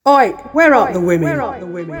Oi, where are the women?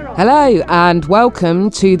 Hello and welcome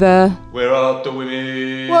to the Where are the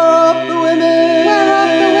women? Where are the women? Where are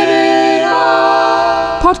the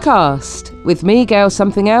women? podcast with me, Gail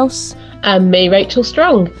Something Else. And me, Rachel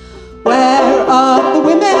Strong. Where are the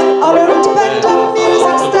women on our independent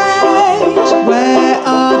music stage? Where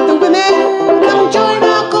are the women? Come join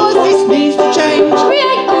our cause, this needs to change.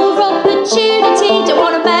 Create more opportunity, don't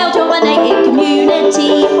want to male dominated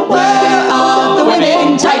community. Where are the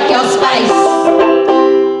women? Take your space.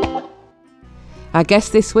 Our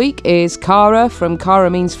guest this week is Cara from Cara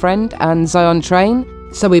Means Friend and Zion Train.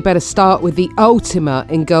 So we better start with the ultimate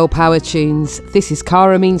in girl power tunes. This is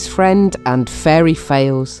Cara Means Friend and Fairy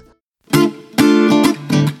Fails.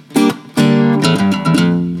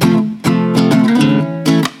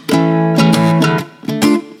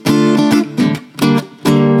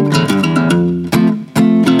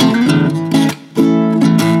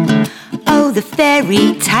 The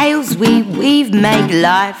fairy tales we weave make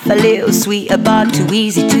life a little sweeter, but too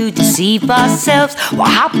easy to deceive ourselves. What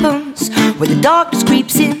happens when the darkness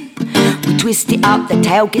creeps in? We twist it up, the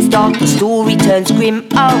tale gets dark, the story turns grim.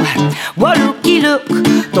 Oh, well, looky look,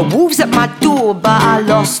 the wolves at my door, but I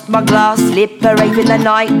lost my glass slipper even the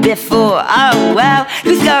night before. Oh, well,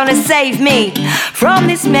 who's gonna save me from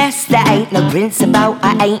this mess? There ain't no prince about,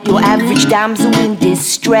 I ain't your average damsel in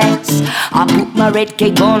distress. I put my red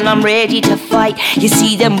cape on, I'm ready to fight. You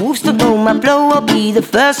see them wolves don't know my blow, I'll be the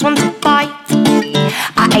first one to bite.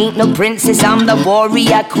 I ain't no princess, I'm the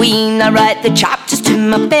warrior queen. I write the chapters to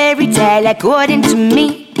my fairy tale according to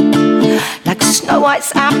me. Like Snow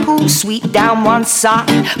White's apple, sweet down one side,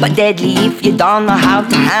 but deadly if you don't know how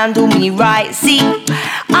to handle me right. See,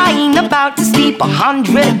 I ain't about to sleep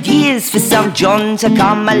 100 years for some John to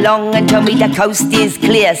come along and tell me the coast is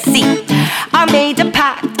clear. See, I made a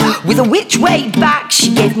pact with a witch way back.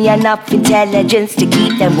 She gave me enough intelligence to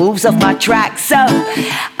keep them wolves off my track. So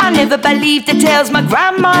I never believed the tales my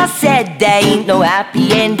grandma said. There ain't no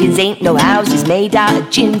happy endings, ain't no houses made out of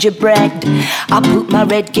gingerbread. I put my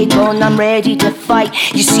red cape on, I'm ready to fight.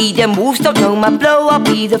 You see them wolves don't know my blow, I'll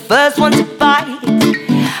be the first one to bite.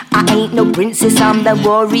 I ain't no princess, I'm the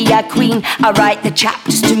warrior queen. I write the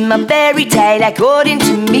chapters to my fairy tale according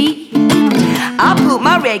to me. I put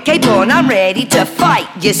my red cape on, I'm ready to fight.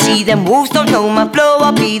 You see them wolves don't know my blow,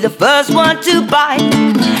 I'll be the first one to bite.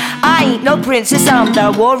 I ain't no princess, I'm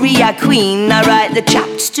the warrior queen. I write the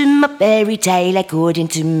chapters to my fairy tale according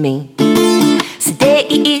to me. So there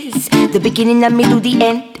it is, the beginning, the middle, the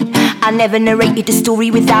end. I never narrated a story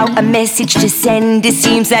without a message to send. It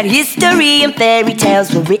seems that history and fairy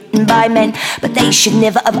tales were written by men, but they should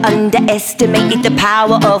never have underestimated the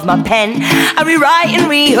power of my pen. I rewrite and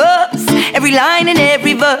rehearse every line and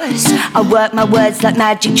every verse. I work my words like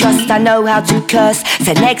magic, trust I know how to curse.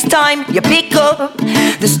 So next time you pick up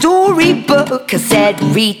the storybook, I said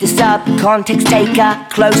read the subcontext, take a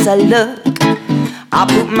closer look. I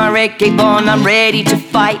put my red cape on, I'm ready to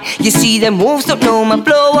fight. You see them wolves don't know my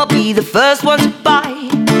blow, I'll be the first one to bite.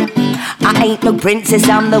 I ain't no princess,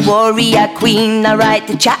 I'm the warrior queen. I write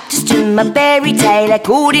the chapters to my fairy tale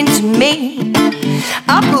according to me.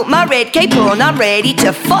 I put my red cape on, I'm ready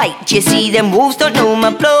to fight. You see them wolves don't know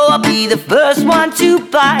my blow, I'll be the first one to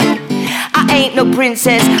bite. I ain't no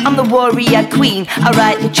princess, I'm the warrior queen. I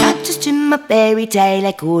write the chapters to my fairy tale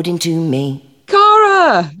according to me.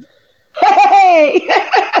 Cara! Hey!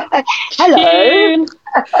 Hello.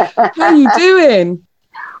 How you doing?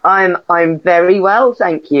 I'm very well,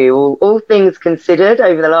 thank you. All things considered,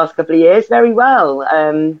 over the last couple of years, very well.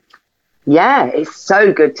 Yeah, it's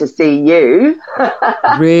so good to see you.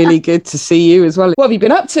 Really good to see you as well. What have you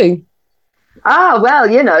been up to?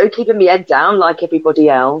 Well, you know, keeping my head down like everybody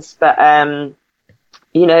else, but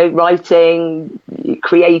you know, writing,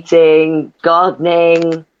 creating,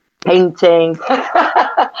 gardening, painting,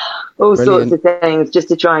 all Brilliant. sorts of things, just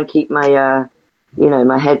to try and keep my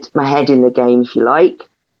my head in the game, if you like.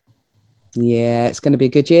 Yeah, it's going to be a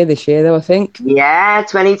good year this year, though, I think. Yeah,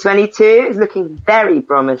 2022 is looking very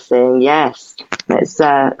promising. Yes, let's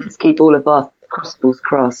keep all of our crossballs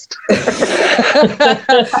crossed.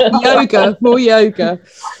 Yoga, more yoga.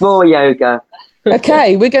 More yoga.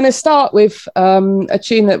 Okay, we're going to start with a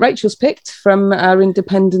tune that Rachel's picked from our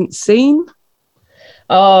independent scene.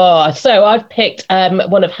 Oh, so I've picked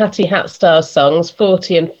one of Hattie Hatstar's songs,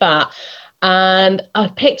 40 and Fat. And I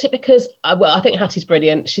picked it because, I think Hattie's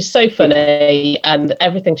brilliant. She's so funny and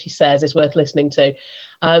everything she says is worth listening to.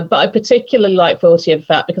 But I particularly like 40 and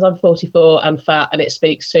Fat because I'm 44 and fat and it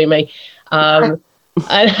speaks to me. And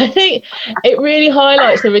I think it really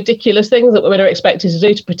highlights the ridiculous things that women are expected to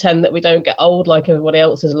do to pretend that we don't get old like everybody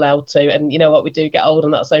else is allowed to. And you know what, we do get old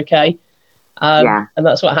and that's okay. Yeah. And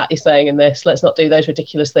that's what Hattie's saying in this. Let's not do those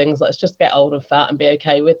ridiculous things. Let's just get old and fat and be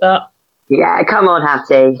okay with that. Yeah, come on,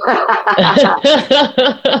 Hattie.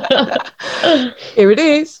 Here it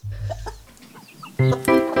is.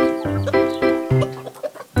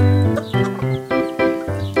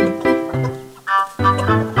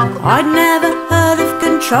 I'd never heard of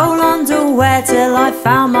control underwear till I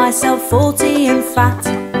found myself 40 and fat.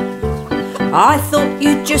 I thought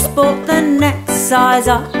you just bought the next size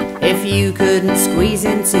up if you couldn't squeeze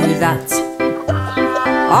into that.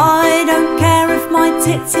 I don't care if my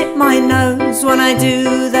tits hit my nose when I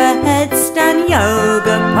do the headstand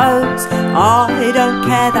yoga pose. I don't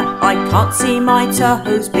care that I can't see my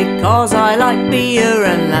toes because I like beer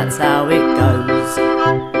and that's how it goes.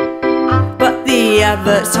 But the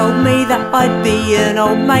adverts told me that I'd be an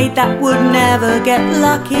old maid that would never get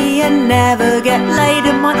lucky and never get laid,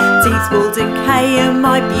 and my teeth will decay and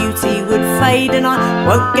my beauty would fade, and I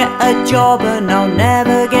won't get a job and I'll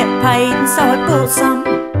never get paid. And so I bought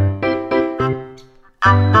some.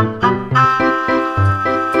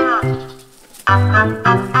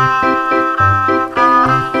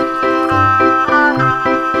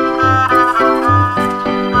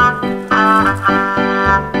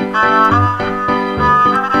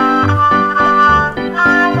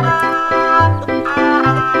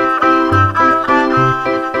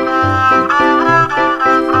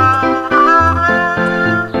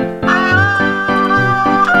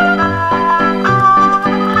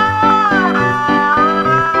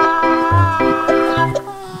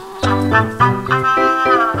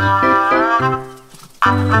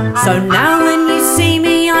 So now when you see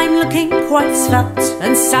me, I'm looking quite svelte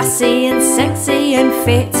and sassy and sexy and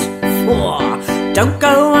fit. Whoa. Don't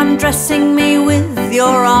go undressing me with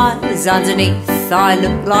your eyes underneath, I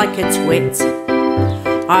look like a twit.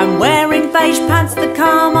 I'm wearing beige pants that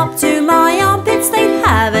come up to my armpits, they'd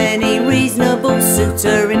have any reasonable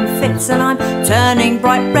suitor in fits, and I'm turning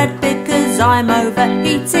bright red because I'm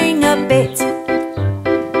overheating a bit.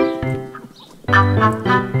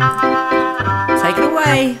 Take it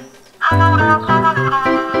away.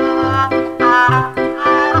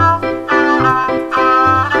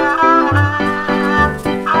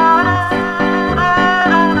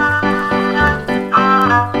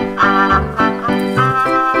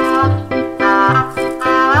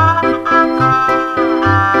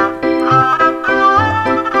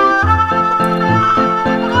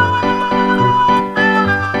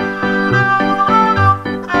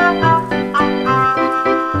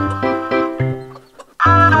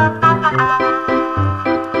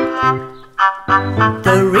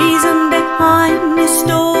 The reason behind this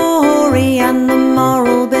story and the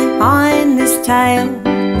moral behind this tale: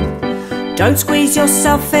 don't squeeze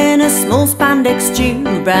yourself in a small spandex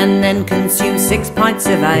tube and then consume 6 pints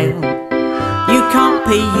of ale. You can't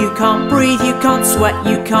pee, you can't breathe, you can't sweat,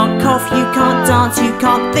 you can't cough, you can't dance, you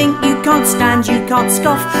can't think, you can't stand, you can't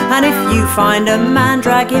scoff. And if you find a man,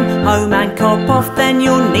 drag him home and cop off, then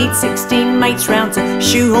you'll need 16 mates round to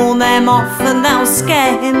shoehorn them off, and that'll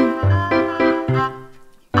scare him.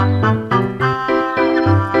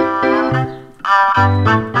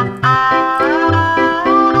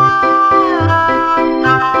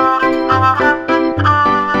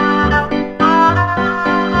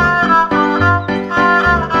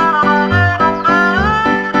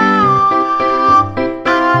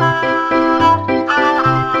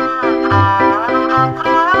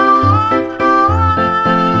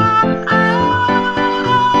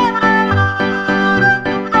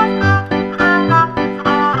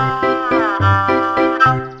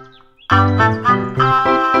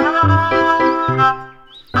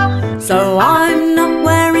 So I'm not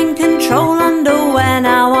wearing control underwear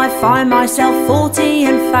now, I find myself 40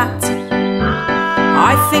 and fat.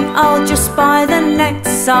 I think I'll just buy the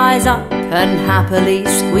next size up and happily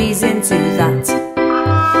squeeze into that.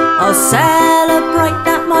 I'll celebrate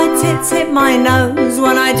that my tits hit my nose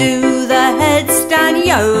when I do the headstand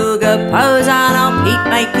yoga pose, and I'll keep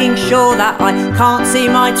making sure that I can't see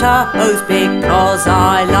my toes because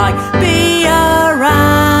I like beer,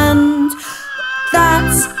 and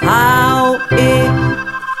that's how it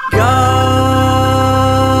goes.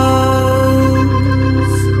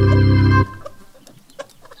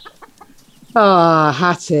 Ah,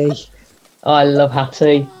 Hattie. Oh, I love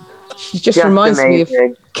Hattie. She just reminds amazing.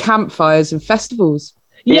 me of campfires and festivals.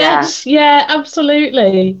 Yes, yeah,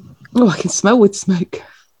 absolutely. Oh, I can smell wood smoke.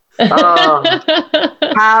 Oh,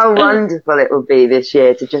 how wonderful it will be this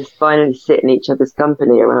year to just finally sit in each other's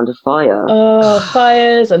company around a fire. Oh,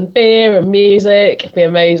 fires and beer and music. It'd be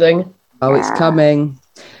amazing. Oh, it's coming.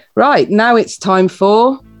 Right, now it's time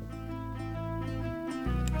for...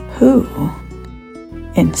 Who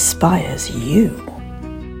inspires you.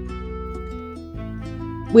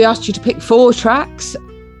 We asked you to pick 4 tracks.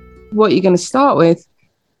 What are you going to start with?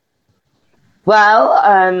 Well,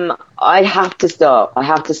 I have to start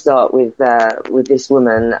with this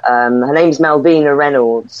woman. Her name's Malvina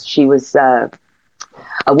Reynolds. She was a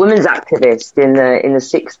women's activist in the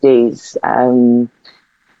 60s,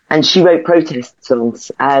 and she wrote protest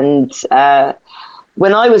songs. And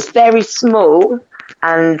when I was very small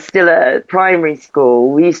and still at primary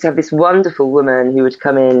school, we used to have this wonderful woman who would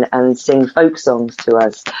come in and sing folk songs to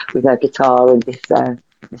us with her guitar and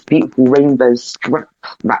this beautiful rainbow strap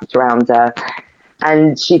wrapped around her.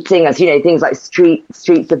 And she'd sing us, things like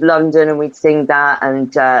Streets of London, and we'd sing that,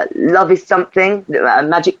 and Love Is Something,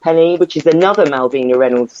 Magic Penny, which is another Malvina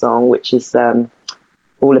Reynolds song, which is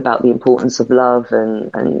all about the importance of love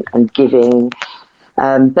and giving.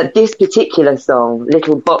 But this particular song,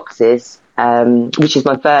 Little Boxes, which is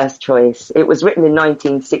my first choice, it was written in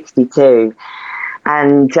 1962.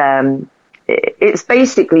 And it's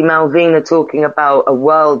basically Malvina talking about a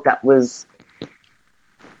world that was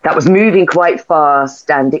moving quite fast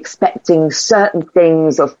and expecting certain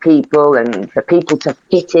things of people, and for people to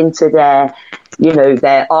fit into their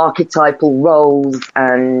archetypal roles,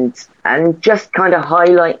 and just kind of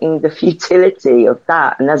highlighting the futility of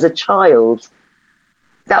that. And as a child,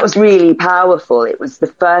 that was really powerful. It was the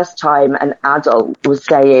first time an adult was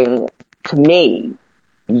saying to me,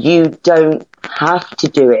 you don't have to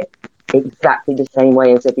do it exactly the same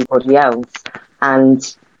way as everybody else.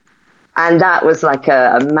 And that was like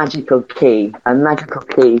a magical key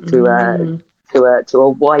to a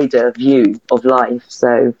wider view of life.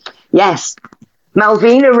 So yes,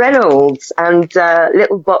 Malvina Reynolds and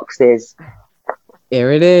Little Boxes.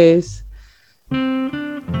 Here it is.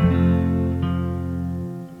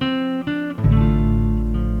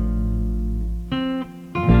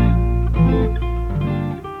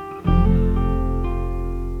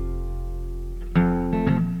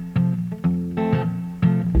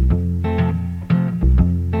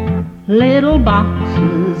 Little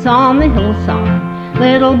boxes on the hillside,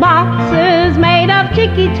 little boxes made of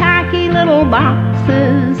ticky-tacky, little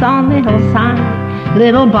boxes on the hillside,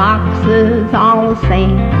 little boxes all the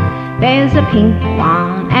same. There's a pink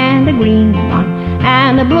one and a green one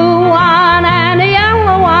and a blue one and a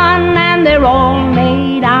yellow one, and they're all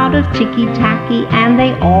made out of ticky-tacky, and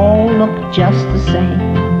they all look just the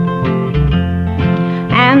same.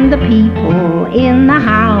 And the people in the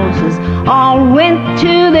houses all went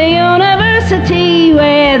to the university,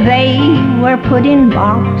 where they were put in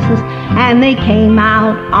boxes and they came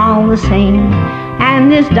out all the same.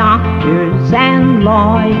 And there's doctors and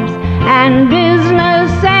lawyers and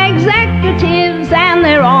business executives, and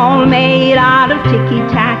they're all made out of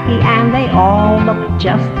ticky-tacky, and they all look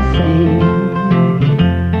just the same.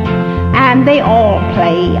 And they all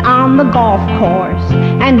play on the golf course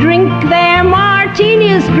and drink their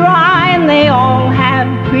martinis dry, and they all have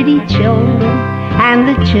pretty children, and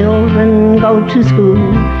the children go to school,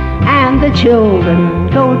 and the children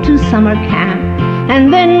go to summer camp,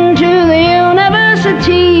 and then to the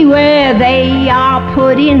university, where they are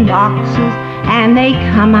put in boxes and they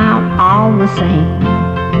come out all the same.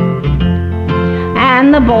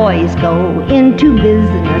 And the boys go into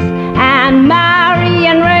business and marry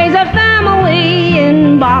and raise a family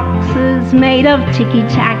in boxes made of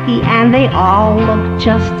ticky-tacky, and they all look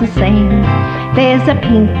just the same. There's a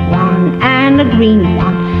pink one and a green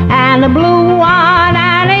one and a blue one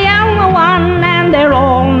and a yellow one, and they're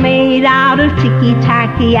all made out of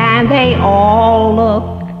ticky-tacky, and they all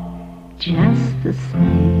look just the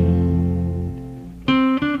same.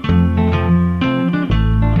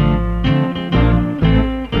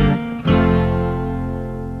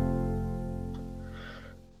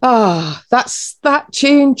 That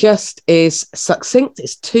tune just is succinct.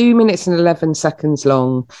 It's 2 minutes and 11 seconds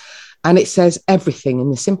long, and it says everything in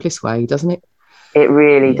the simplest way, doesn't it? It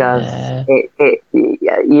really does. It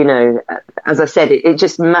as I said, it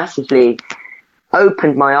just massively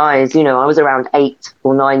opened my eyes. I was around 8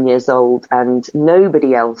 or 9 years old, and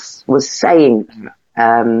nobody else was saying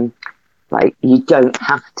like, you don't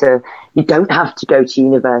have to go to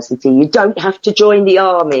university, you don't have to join the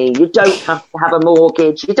army, you don't have to have a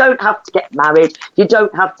mortgage, you don't have to get married, you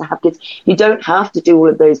don't have to have kids, you don't have to do all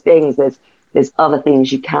of those things. There's other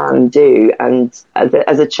things you can do. And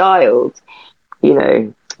as a child,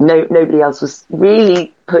 nobody else was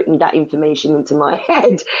really putting that information into my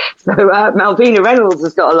head. So Malvina Reynolds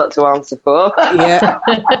has got a lot to answer for. Yeah.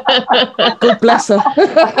 God bless her.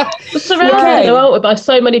 We're surrounded, aren't we, by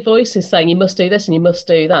so many voices saying you must do this and you must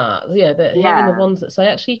do that. Yeah, hearing the ones that say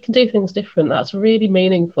actually you can do things different, that's really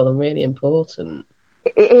meaningful and really important.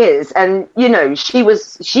 It is, and she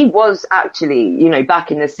was actually, back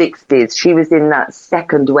in the 60s, she was in that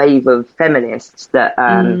second wave of feminists that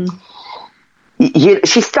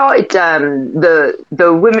she started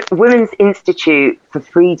the Women's Institute for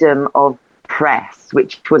Freedom of Press,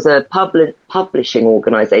 which was a publishing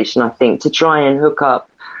organisation, I think, to try and hook up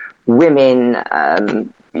women,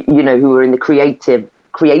 who were in the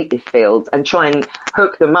creative fields, and try and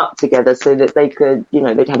hook them up together so that they could,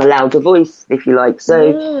 they'd have a louder voice, if you like.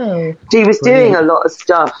 So she was doing a lot of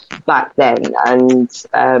stuff back then, and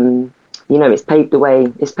it's paved the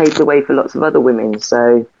way. It's paved the way for lots of other women.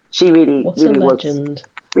 So she really was an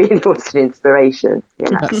inspiration. Yeah.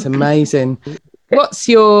 That's amazing. What's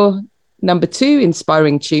your number 2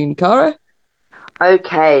 inspiring tune, Cara?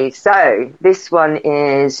 Okay, so this one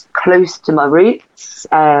is Close to My Roots.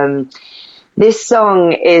 This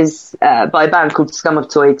song is by a band called Scum of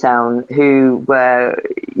Toy Town, who were,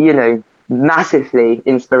 massively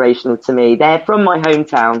inspirational to me. They're from my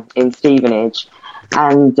hometown in Stevenage,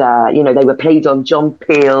 and, they were played on John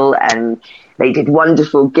Peel, and they did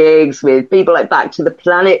wonderful gigs with people like Back to the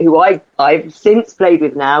Planet, who I've since played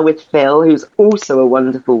with now, with Phil, who's also a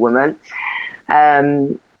wonderful woman.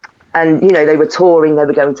 And, they were touring, they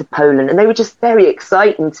were going to Poland, and they were just very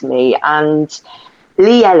exciting to me. And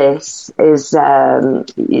Lee Ellis is,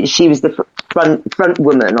 she was the front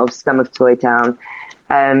woman of Scum of Toy Town.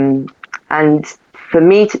 And for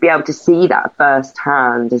me to be able to see that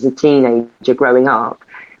firsthand as a teenager growing up,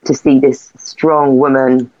 to see this strong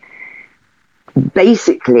woman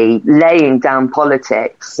basically laying down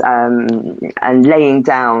politics, and laying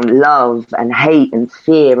down love and hate and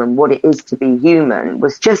fear and what it is to be human,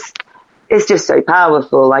 it's just so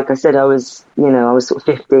powerful. Like I said, I was sort of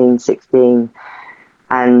 15, 16,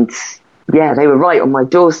 and yeah, they were right on my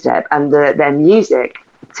doorstep. And their music,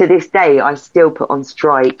 to this day, I still put on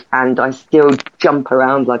strike, and I still jump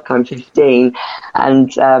around like I'm 15.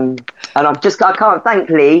 And I can't thank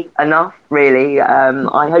Lee enough, really.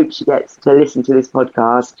 I hope she gets to listen to this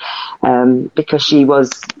podcast, because she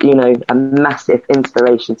was, a massive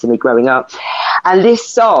inspiration to me growing up. And this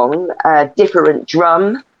song, Different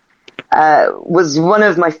Drum, was one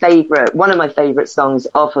of my favorite songs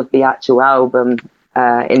off of the actual album,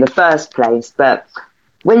 in the first place. But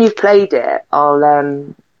when you've played it,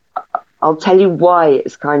 I'll tell you why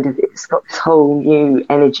it's got this whole new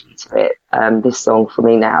energy to it, this song for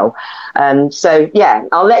me now. So yeah,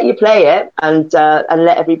 I'll let you play it, and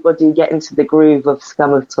let everybody get into the groove of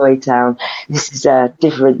Scum of Toy Town. This is a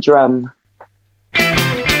Different Drum.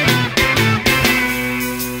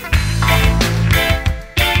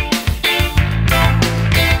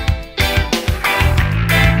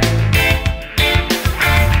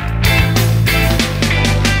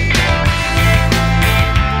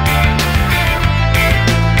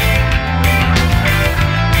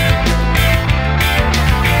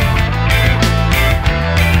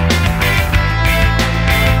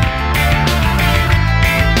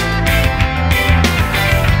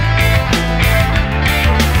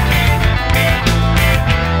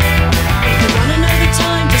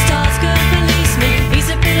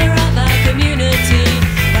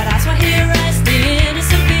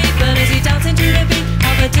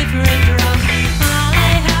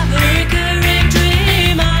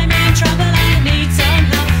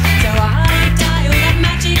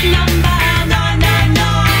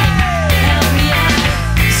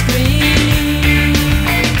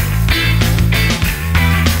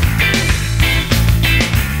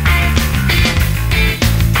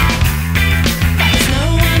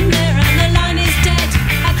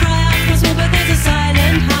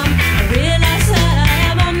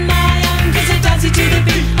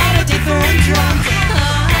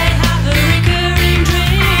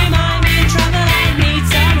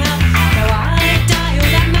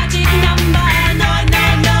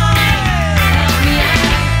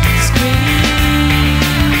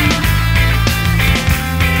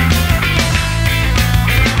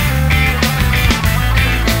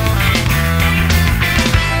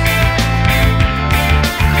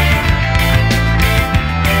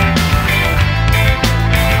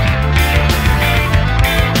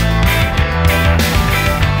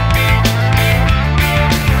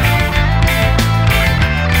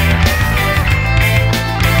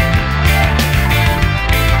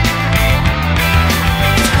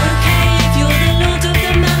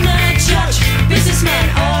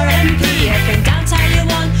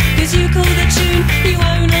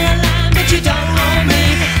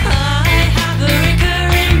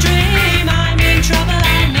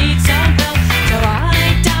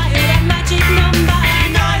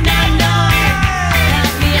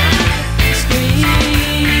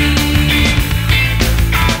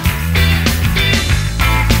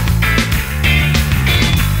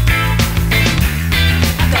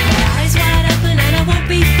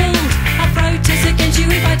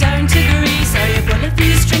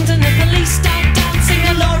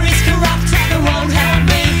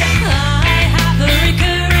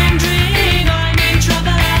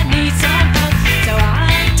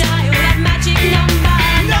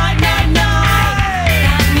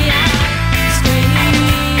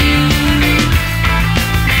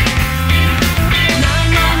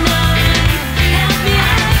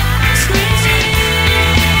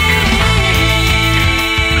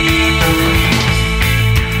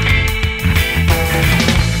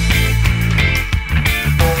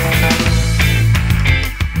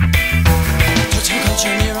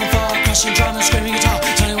 drum and screaming guitar.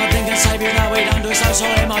 Tell one thing can save you, now we don't do so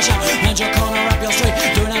in my shout. Round your corner, up your street,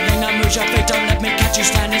 doing anything that moves your feet. Don't let me catch you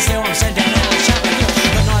standing still, I'm sending out a shout at you.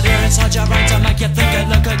 But not here inside your brain to make you think and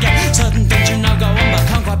look again. Certain things you know go on, but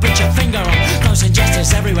can't quite put your finger on. Close injustice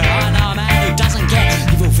everywhere, I know a man who doesn't care.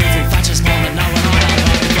 Evil, filthy, fascist, born to know and I don't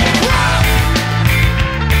know again.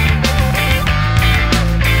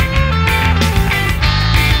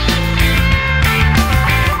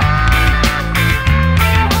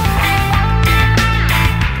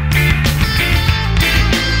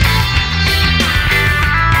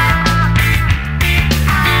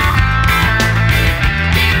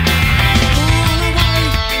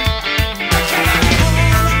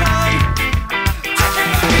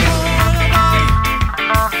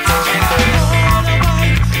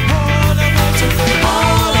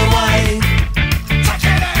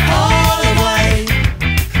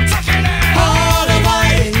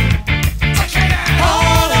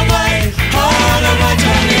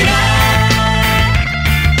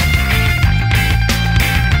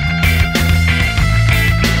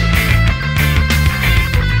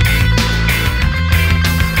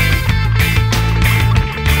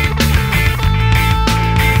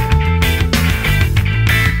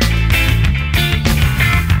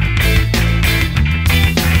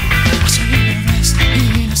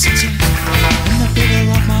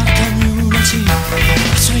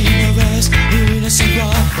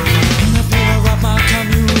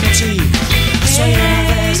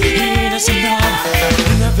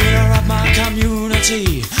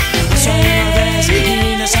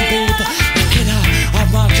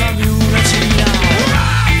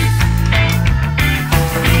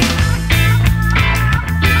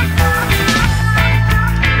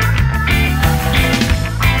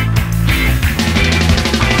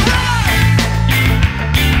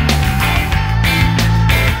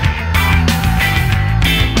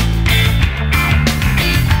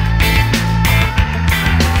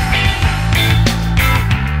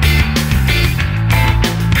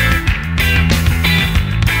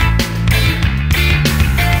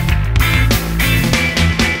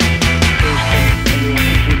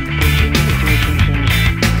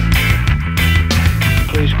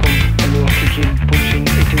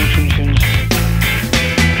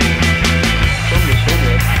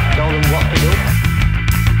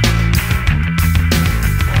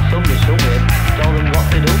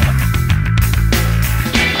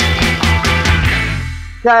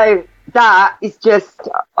 So that is just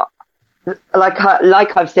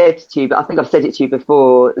like I've said to you, but I think I've said it to you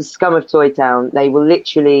before. Scum of Toy Town. They will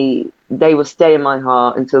stay in my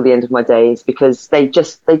heart until the end of my days, because they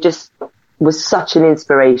just was such an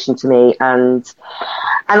inspiration to me, and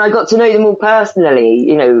I got to know them all personally,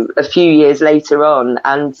 you know, a few years later on,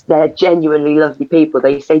 and they're genuinely lovely people.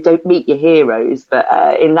 They say don't meet your heroes,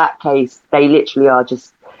 but in that case, they literally are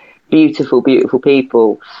just beautiful, beautiful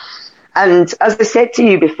people. And as I said to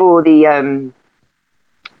you before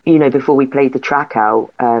before we played the track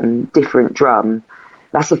out, Different Drum,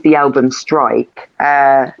 that's off the album Strike.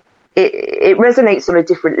 It resonates on a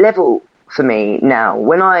different level for me now.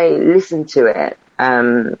 When I listen to it,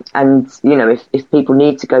 and you know, if people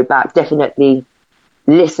need to go back, definitely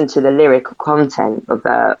listen to the lyrical content of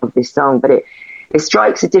this song. But it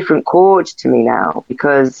strikes a different chord to me now,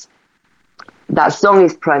 because that song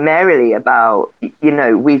is primarily about, you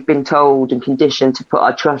know, we've been told and conditioned to put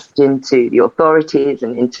our trust into the authorities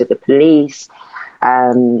and into the police.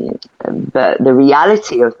 But the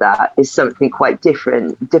reality of that is something quite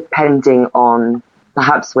different, depending on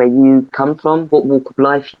perhaps where you come from, what walk of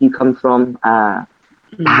life you come from,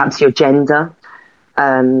 perhaps your gender.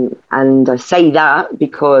 And I say that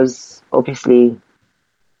because obviously,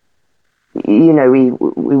 you know,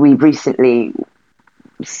 we recently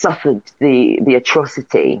suffered the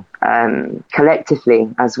atrocity collectively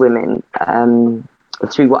as women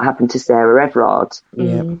through what happened to Sarah Everard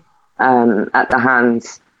at the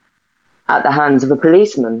hands of a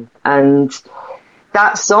policeman. And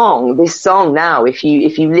this song now, if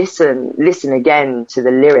you listen again to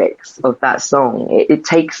the lyrics of that song, it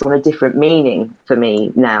takes on a different meaning for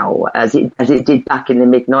me now, as it did back in the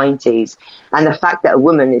mid-90s. And the fact that a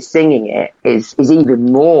woman is singing it is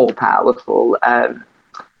even more powerful.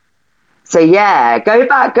 So yeah, go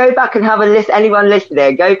back and have a listen. Anyone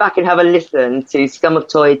listening, go back and have a listen to Scum of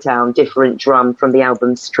Toy Town, Different Drum from the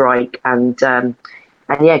album Strike, and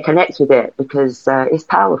yeah, connect with it, because it's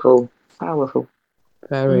powerful. Powerful.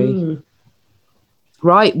 Very.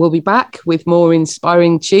 Right, we'll be back with more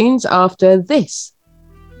inspiring tunes after this.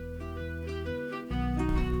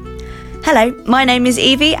 Hello, my name is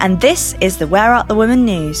Evie, and this is the Where Art the Women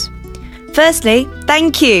news. Firstly,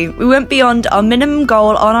 thank you. We went beyond our minimum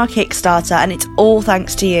goal on our Kickstarter, and it's all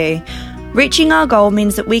thanks to you. Reaching our goal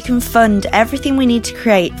means that we can fund everything we need to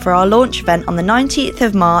create for our launch event on the 19th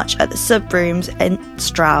of March at the Sub Rooms in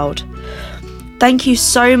Stroud. Thank you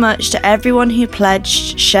so much to everyone who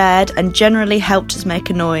pledged, shared, and generally helped us make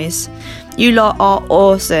a noise. You lot are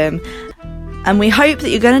awesome. And we hope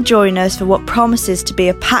that you're going to join us for what promises to be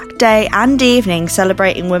a packed day and evening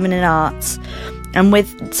celebrating women in arts. And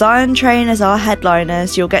with Zion Train as our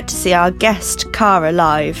headliners, you'll get to see our guest, Cara,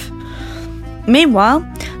 live. Meanwhile,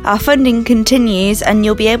 our funding continues and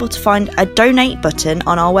you'll be able to find a donate button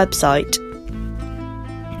on our website.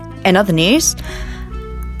 In other news,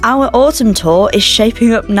 our autumn tour is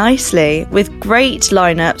shaping up nicely, with great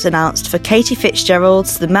lineups announced for Katie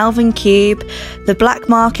Fitzgerald's The Melvin Cube, the Black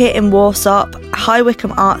Market in Warsop, High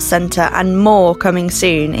Wycombe Arts Centre and more coming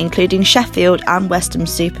soon, including Sheffield and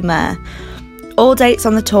Weston-super-Mare. All dates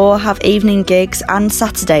on the tour have evening gigs, and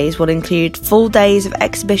Saturdays will include full days of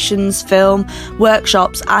exhibitions, film,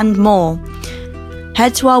 workshops and more.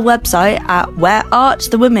 Head to our website at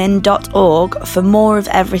whereartthewomen.org for more of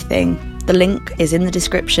everything. The link is in the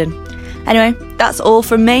description. Anyway, that's all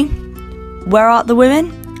from me. Where Art the Women?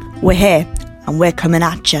 We're here and we're coming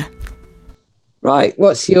at you. Right,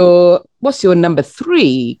 what's your number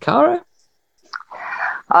 3, Cara?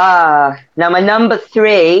 Now my number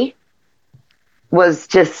 3 was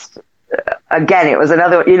just, again, it was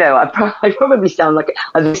another, I probably sound like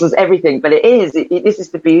this was everything, but it is. This is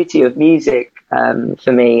the beauty of music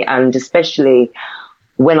for me, and especially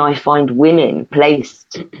when I find women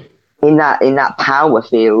placed in that power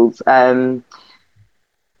field. Skunk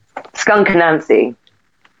Anansie,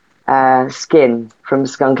 Skin from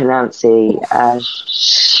Skunk Anansie.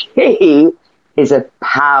 She is a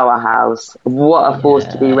powerhouse. What a force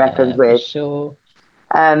to be reckoned with. For sure.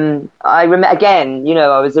 I remember, again,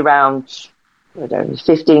 I was around,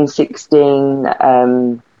 15, 16,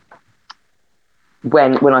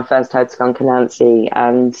 when I first heard Skunk Anansie,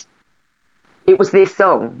 and it was this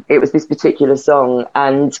song. It was this particular song,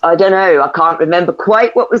 and I don't know, I can't remember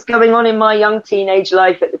quite what was going on in my young teenage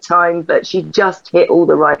life at the time, but she just hit all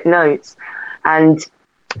the right notes, and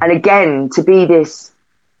again, to be this,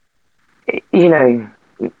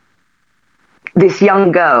 this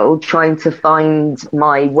young girl trying to find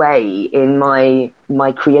my way in my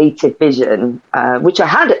creative vision, which I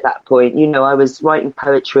had at that point. I was writing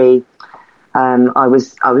poetry. I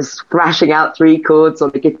was thrashing out 3 chords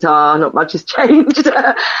on the guitar. Not much has changed.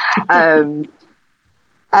 And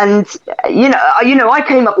I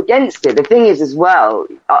came up against it. The thing is, as well,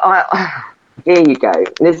 here you go.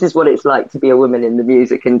 This is what it's like to be a woman in the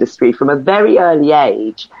music industry. From a very early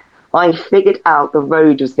age, I figured out the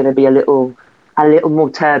road was going to be a little more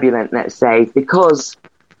turbulent, let's say, because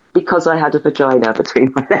I had a vagina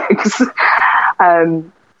between my legs. I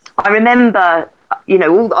remember,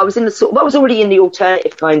 I was I was already in the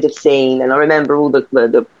alternative kind of scene, and I remember all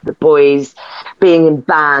the boys being in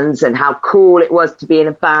bands and how cool it was to be in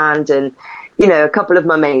a band. And a couple of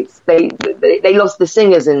my mates, they lost the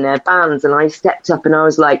singers in their bands, and I stepped up and I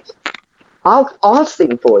was like, I'll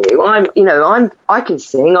sing for you. I can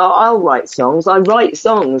sing. I'll write songs. I write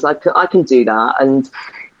songs. I can do that. And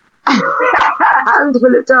a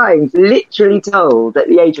handful of times, literally told at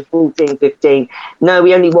the age of 14, 15, no,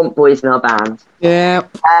 we only want boys in our band. Yeah.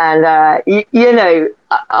 And, I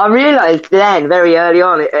realised then, very early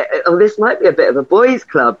on, this might be a bit of a boys'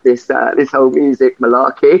 club, this whole music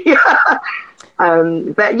malarkey.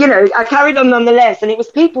 But, I carried on nonetheless. And it was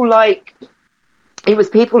people like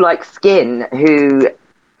Skin, who,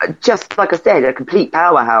 just like I said, a complete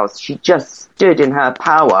powerhouse. She just stood in her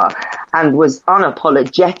power and was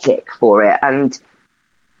unapologetic for it. And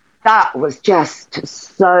that was just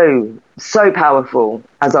so powerful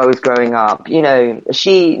as I was growing up.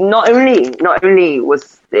 She not only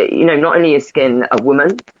is Skin a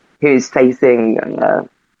woman who's facing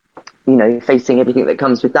everything that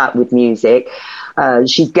comes with that, with music.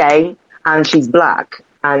 She's gay and she's black.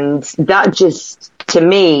 And that just, to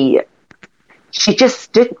me, she just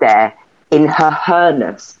stood there in her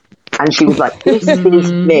herness. And she was like, this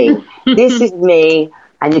is me. This is me.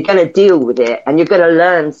 And you're going to deal with it. And you're going to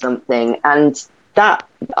learn something. And that,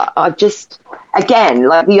 I just, again,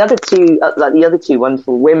 like the other two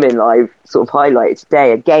wonderful women I've sort of highlighted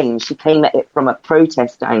today, again, she came at it from a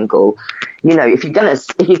protest angle. If you're going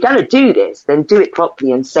to do this, then do it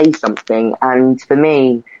properly and say something. And for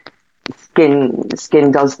me,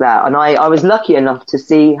 Skin does that, and I was lucky enough to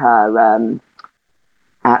see her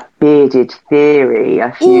at Bearded Theory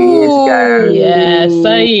a few years ago. Yeah,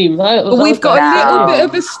 same. We've got a little bit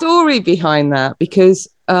of a story behind that, because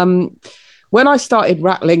when I started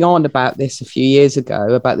rattling on about this a few years ago,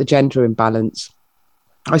 about the gender imbalance,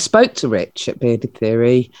 I spoke to Rich at Bearded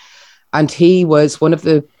Theory, and he was one of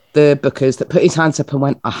the bookers that put his hands up and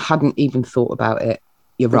went, I hadn't even thought about it.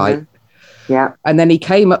 You're right. Yeah. And then he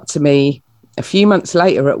came up to me a few months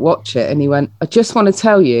later at Watch It, and he went, I just want to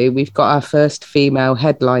tell you, we've got our first female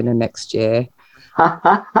headliner next year.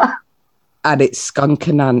 And it's Skunk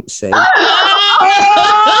and Nancy.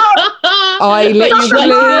 I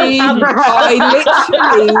literally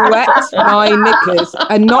wet my knickers,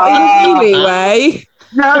 and not in a really way.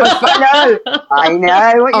 No, I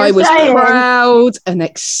know what you're saying. I was proud and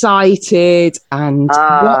excited, and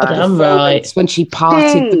what a performance when she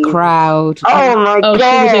parted the crowd. Oh my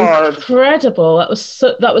God. She was incredible.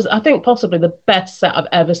 That was I think possibly the best set I've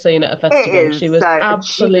ever seen at a festival. She was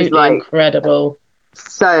absolutely incredible.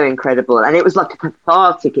 So incredible, and it was like a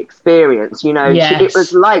cathartic experience, you know. Yes. It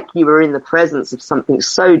was like you were in the presence of something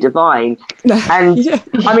so divine. And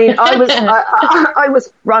I mean, I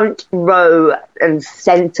was front row and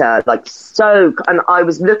center, like so, and I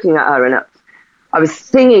was looking at her and I was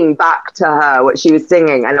singing back to her what she was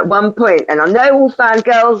singing, and at one point, and I know all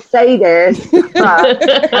fangirls say this, but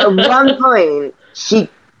at one point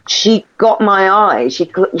she got my eye.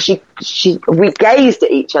 We gazed at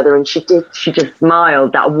each other, and she just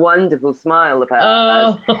smiled, that wonderful smile of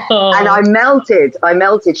hers. And I melted.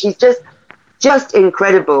 She's just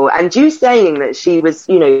incredible. And you saying that she was,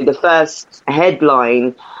 you know, the first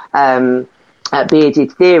headline at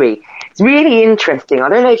Bearded Theory. It's really interesting. I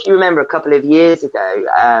don't know if you remember a couple of years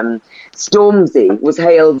ago, Stormzy was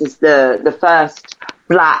hailed as the first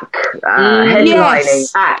black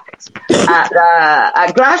headlining act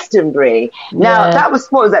at Glastonbury. Now, that was,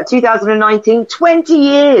 what was that, 2019? 20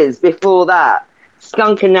 years before that,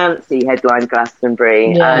 Skunk and Nancy headlined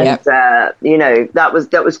Glastonbury. And, you know, that was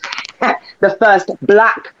the first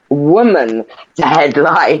black woman to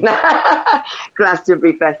headline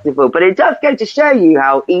Glastonbury Festival. But it does go to show you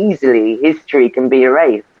how easily history can be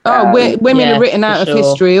erased. Women are written out of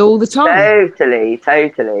history all the time. Totally.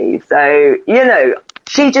 So, you know,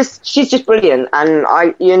 she's just brilliant. And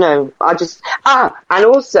and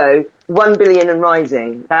also 1 Billion and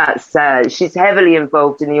Rising. That's, she's heavily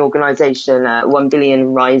involved in the organisation, 1 Billion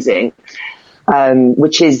and Rising,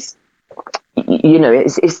 which is, you know,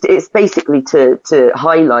 it's basically to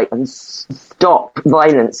highlight and stop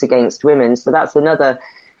violence against women. So that's another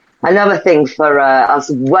thing for us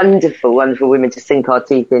wonderful women to sink our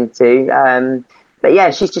teeth into. But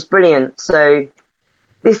yeah, she's just brilliant. So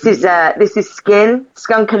this is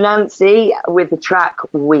Skunk and Nancy with the track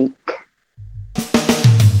Weak.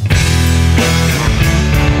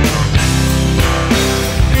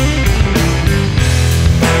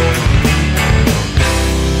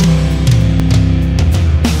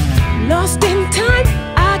 Lost in time,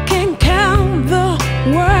 I can count the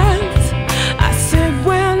words I said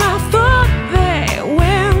when I thought they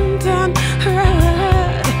went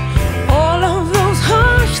unheard. All of those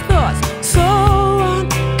harsh thoughts, so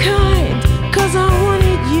unkind, 'cause I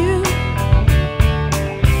wanted you.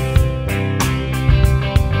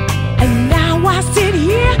 And now I sit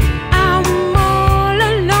here, I'm all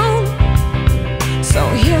alone. So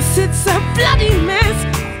here sits a bloody mess,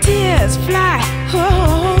 tears fly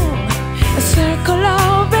home. A circle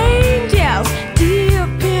of angels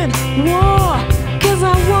deep in war, 'cause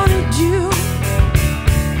I wanted you.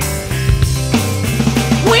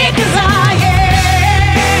 Weak as I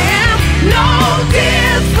am, no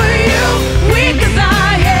tears for you. Weak as I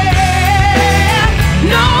am,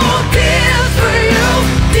 no tears for you.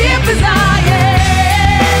 Deep as I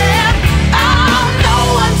am, I'm no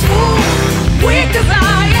one's fool. Weak as I am.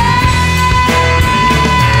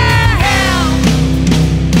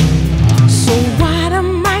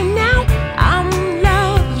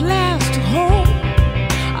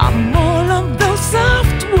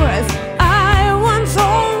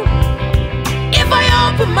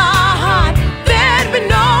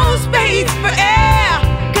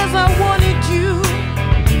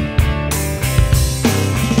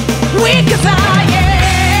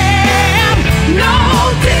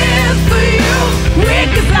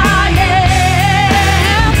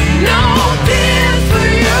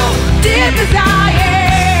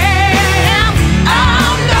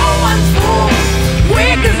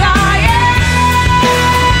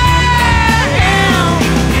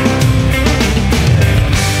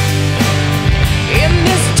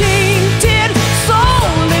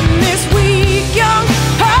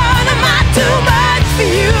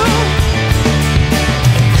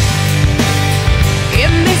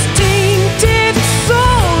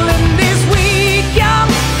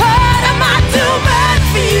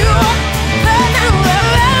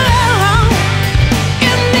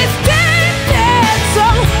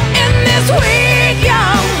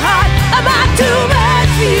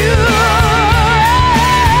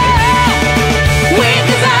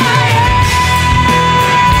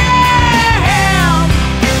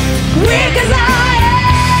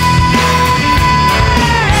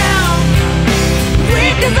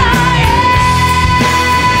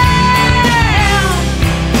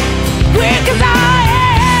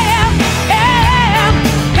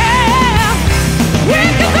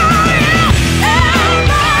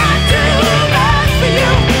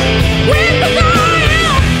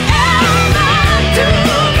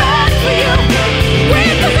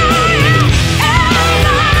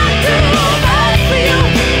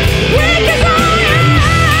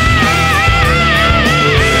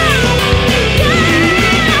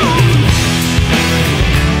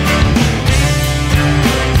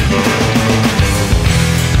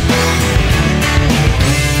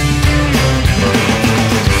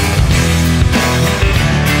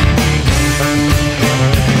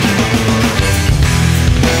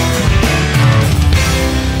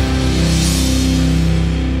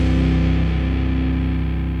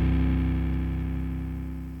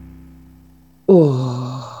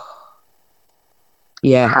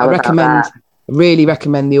 Yeah, I really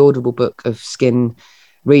recommend the Audible book of Skin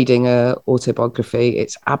reading a autobiography.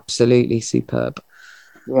 It's absolutely superb.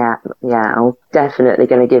 Yeah, I'm definitely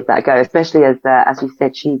going to give that a go, especially as you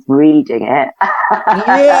said, she's reading it.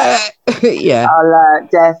 Yeah. I'll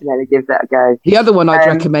definitely give that a go. The other one I'd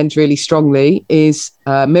recommend really strongly is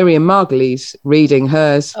Miriam Margolyes reading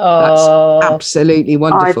hers. That's absolutely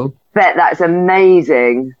wonderful. I bet that's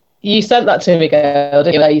amazing. You sent that to me, girl,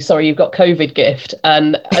 didn't you? Sorry, you've got COVID gift.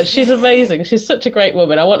 And she's amazing. She's such a great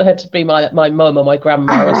woman. I want her to be my mum or my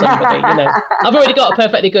grandma or somebody, you know. I've already got a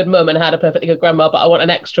perfectly good mum and had a perfectly good grandma, but I want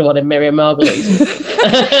an extra one in Miriam Margolyes.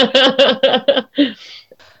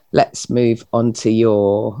 Let's move on to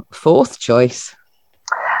your fourth choice.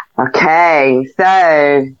 Okay,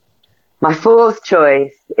 so my fourth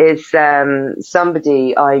choice is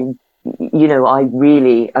somebody I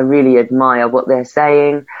really admire what they're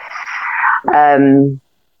saying.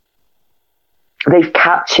 They've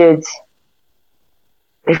captured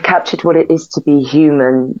what it is to be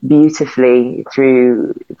human beautifully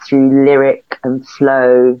through lyric and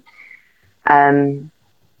flow. And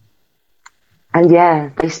yeah,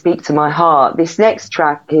 they speak to my heart. This next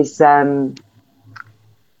track is from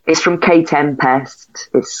K Tempest.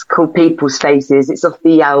 It's called People's Faces. It's off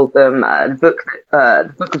the album,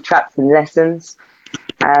 the book of Traps and Lessons.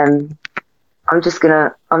 I'm just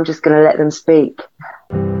gonna let them speak.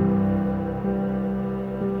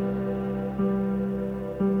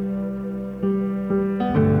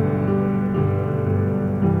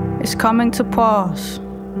 It's coming to pass.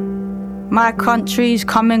 My country's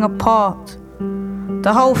coming apart.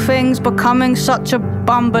 The whole thing's becoming such a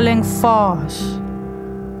bumbling farce.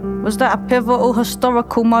 Was that a pivotal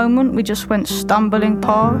historical moment we just went stumbling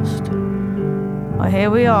past? Well, here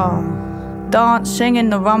we are, dancing in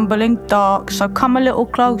the rumbling dark, so come a little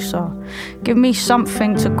closer. Give me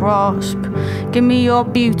something to grasp. Give me your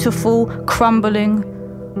beautiful, crumbling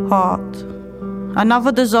heart.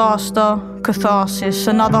 Another disaster, catharsis,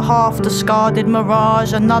 another half-discarded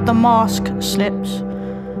mirage, another mask slips.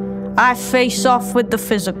 I face off with the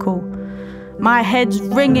physical. My head's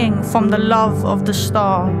ringing from the love of the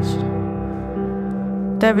stars.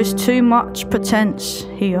 There is too much pretense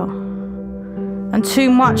here, and too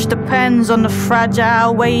much depends on the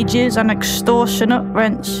fragile wages and extortionate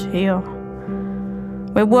rents here.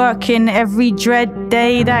 We're working every dread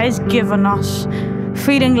day that is given us,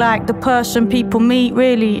 feeling like the person people meet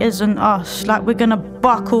really isn't us, like we're gonna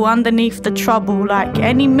buckle underneath the trouble, like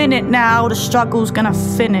any minute now the struggle's gonna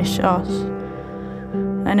finish us.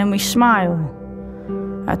 And then we smile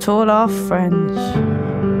at all our friends.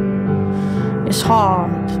 It's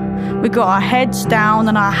hard. We got our heads down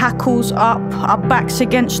and our hackles up, our backs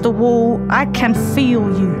against the wall. I can feel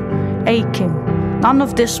you aching. None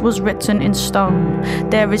of this was written in stone.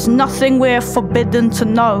 There is nothing we're forbidden to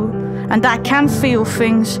know, and I can feel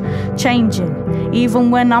things changing.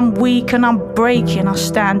 Even when I'm weak and I'm breaking, I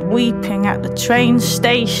stand weeping at the train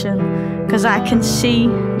station, 'cause I can see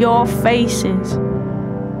your faces.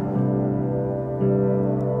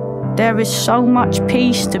 There is so much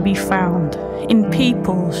peace to be found in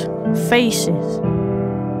people's faces.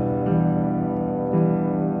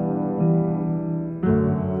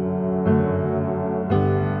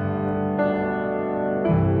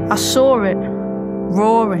 I saw it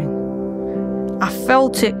roaring. I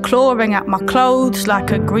felt it clawing at my clothes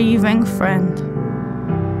like a grieving friend.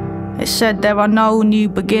 It said there are no new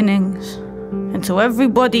beginnings until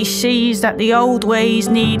everybody sees that the old ways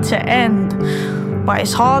need to end. But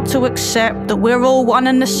it's hard to accept that we're all one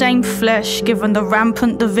and the same flesh, given the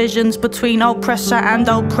rampant divisions between oppressor and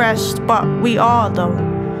oppressed. But we are, though.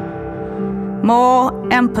 More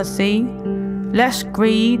empathy, less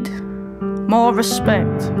greed, more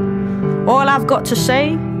respect. All I've got to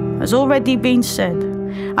say has already been said.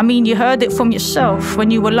 I mean, you heard it from yourself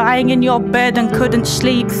when you were lying in your bed and couldn't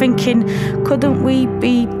sleep, thinking, couldn't we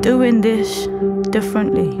be doing this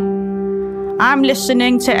differently? I'm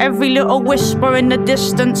listening to every little whisper in the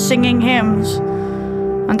distance singing hymns,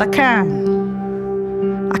 and I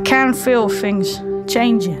can feel things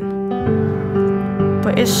changing,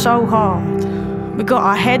 but it's so hard. We got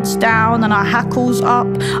our heads down and our hackles up,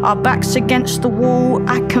 our backs against the wall.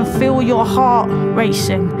 I can feel your heart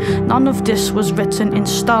racing. None of this was written in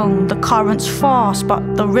stone. The current's fast, but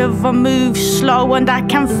the river moves slow, and I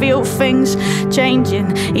can feel things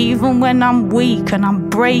changing. Even when I'm weak and I'm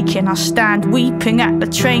breaking, I stand weeping at the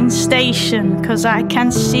train station, 'cause I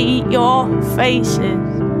can see your faces.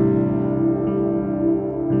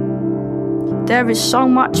 There is so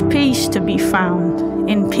much peace to be found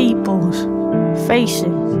in people's faces.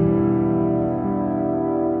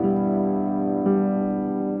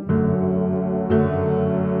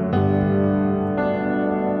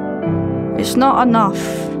 It's not enough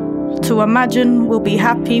to imagine we'll be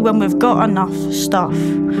happy when we've got enough stuff.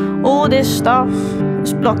 All this stuff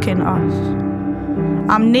is blocking us.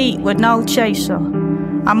 I'm neat with no chaser.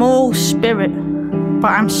 I'm all spirit,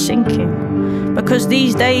 but I'm sinking, because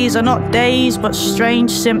these days are not days but strange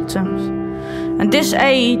symptoms. And this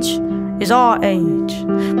age is our age,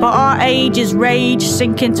 but our age is rage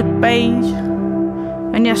sinking to beige.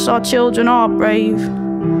 And yes, our children are brave,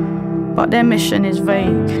 but their mission is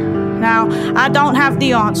vague. Now, I don't have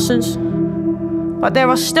the answers, but there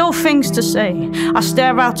are still things to say. I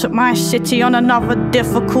stare out at my city on another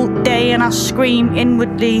difficult day, and I scream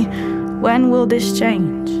inwardly, when will this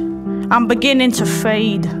change? I'm beginning to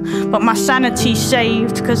fade, but my sanity's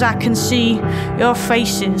saved, 'cause I can see your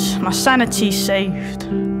faces. My sanity's saved,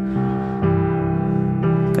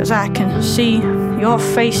 'cause I can see your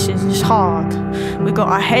faces. It's hard. We got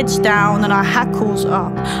our heads down and our hackles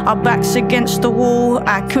up, our backs against the wall.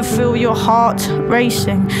 I can feel your heart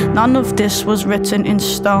racing. None of this was written in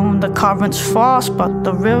stone. The current's fast, but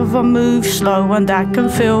the river moves slow, and I can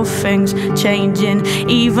feel things changing.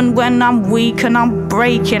 Even when I'm weak and I'm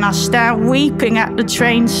breaking, I stand weeping at the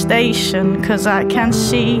train station, 'cause I can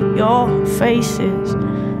see your faces.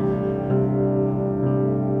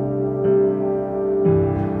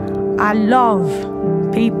 I love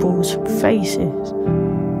people's faces.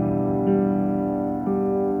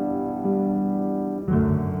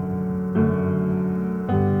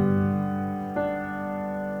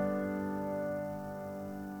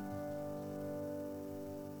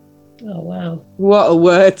 Oh, wow. What a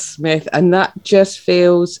wordsmith. And that just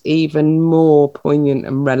feels even more poignant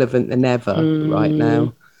and relevant than ever right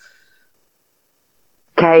now.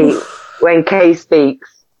 Kay, when Kay speaks,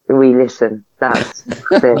 we listen. That's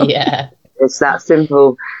it. Yeah. It's that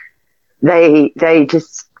simple. They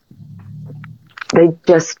just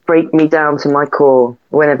break me down to my core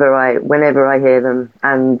whenever I hear them.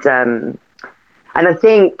 And I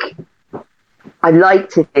think, I like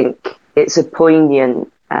to think it's a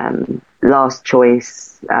poignant last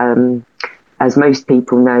choice. As most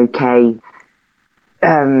people know, Kay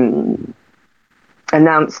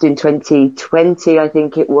announced in 2020, I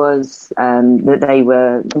think it was, that they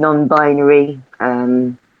were non-binary,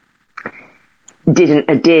 didn't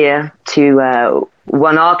adhere to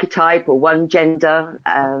one archetype or one gender,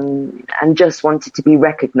 and just wanted to be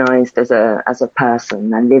recognised as a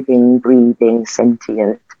person, a living, breathing,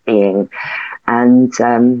 sentient being. And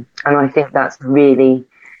I think that's really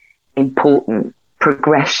important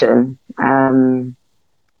progression. I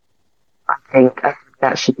think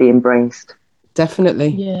that should be embraced. Definitely.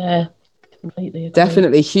 Yeah, completely agree.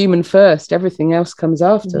 Definitely human first. Everything else comes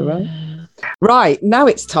after, right? Right, now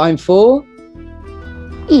it's time for...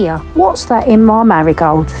 Here, what's that in my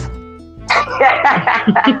marigolds?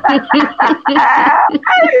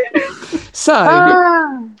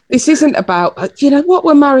 So, this isn't about... what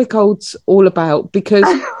were marigolds all about? Because...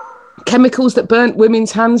 chemicals that burnt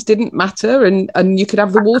women's hands didn't matter, and you could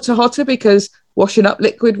have the water hotter because washing up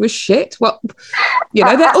liquid was shit. Well,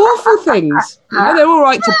 they're awful things. They're all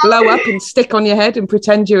right to blow up and stick on your head and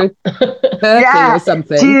pretend you're a turkey or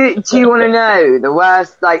something. Do you want to know the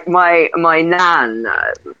worst? Like my nan,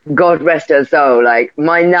 God rest her soul. Like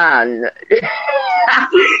my nan,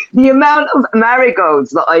 the amount of marigolds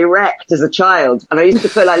that I wrecked as a child, and I used to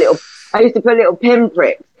put little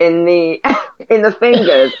pinpricks in the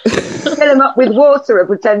fingers, fill them up with water and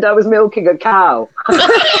pretend I was milking a cow.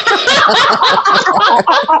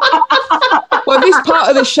 Well, this part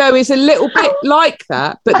of the show is a little bit like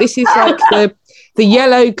that, but this is like the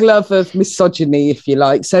yellow glove of misogyny, if you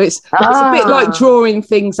like. So it's a bit like drawing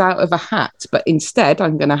things out of a hat, but instead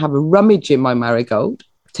I'm going to have a rummage in my marigold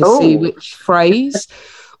to see which phrase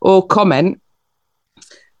or comment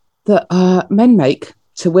that men make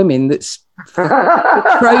to women that's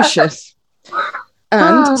atrocious.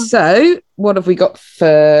 And so, what have we got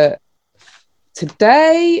for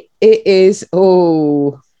today? It is,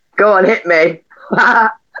 go on, hit me.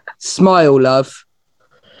 Smile, love.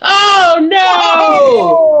 Oh,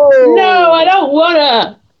 no! No, I don't want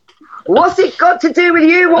to. What's it got to do with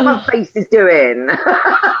you, what my face is doing?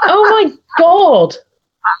 Oh, my God.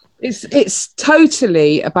 It's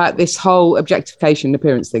totally about this whole objectification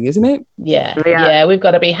appearance thing, isn't it? Yeah. We've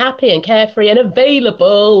got to be happy and carefree and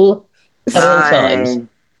available at all times.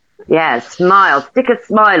 Yeah, smile. Stick a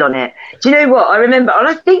smile on it. Do you know what? I remember, and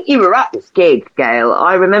I think you were at this gig, Gail.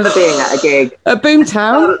 I remember being at a gig. At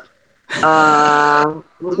Boomtown?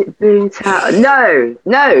 Was it Boomtown?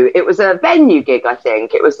 No, it was a venue gig, I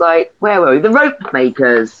think. It was like, where were we? The Rope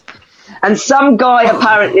Makers. And some guy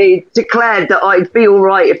apparently declared that I'd be all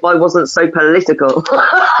right if I wasn't so political.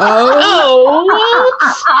 Oh, what?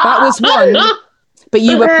 That was one. But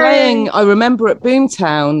you were playing, I remember, at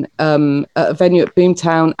Boomtown, at a venue at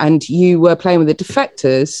Boomtown, and you were playing with the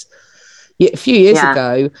Defectors a few years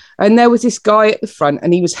ago. And there was this guy at the front,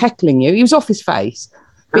 and he was heckling you. He was off his face,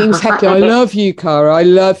 but he was heckling, I love you, Cara, I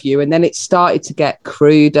love you. And then it started to get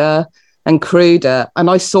cruder and cruder, and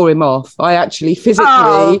I saw him off. I actually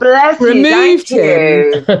physically removed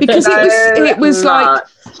him because it was like...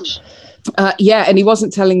 and he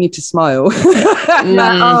wasn't telling you to smile.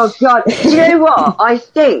 Oh God! Do you know what? I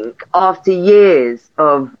think after years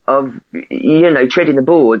of treading the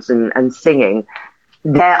boards and singing,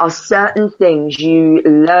 there are certain things you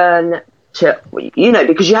learn to,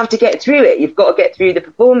 because you have to get through it. You've got to get through the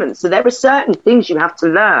performance. So there are certain things you have to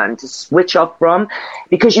learn to switch off from,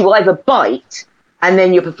 because you either bite and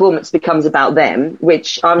then your performance becomes about them,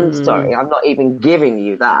 which I'm sorry, I'm not even giving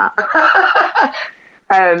you that.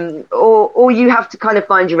 Or you have to kind of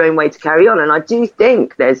find your own way to carry on. And I do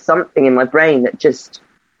think there's something in my brain that just,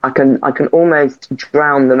 I can almost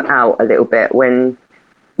drown them out a little bit when,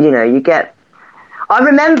 you get... I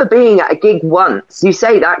remember being at a gig once. You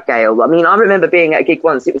say that, Gail. I mean, I remember being at a gig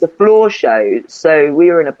once. It was a floor show. So we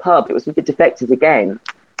were in a pub. It was with the Defectors again.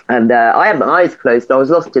 And I had my eyes closed. I was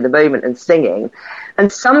lost in the moment and singing. And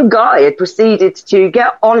some guy had proceeded to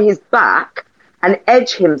get on his back and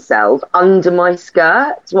edge himself under my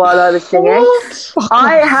skirt while I was singing.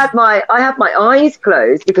 I had my eyes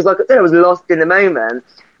closed because, like I said, I was lost in the moment.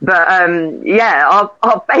 But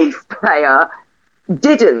our bass player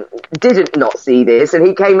didn't not see this, and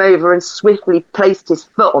he came over and swiftly placed his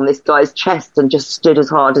foot on this guy's chest and just stood as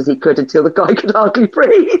hard as he could until the guy could hardly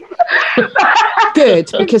breathe. Good,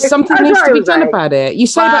 because something needs to be done about it. You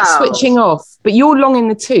say about switching off, but you're long in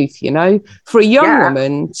the tooth, for a young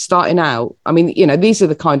woman starting out. I mean, these are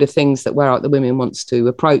the kind of things that Wear Out the Women wants to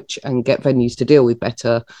approach and get venues to deal with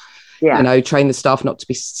better. Train the staff not to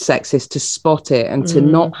be sexist, to spot it and to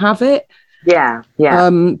not have it.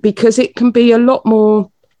 Because it can be a lot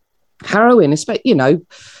more harrowing, especially,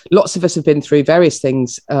 lots of us have been through various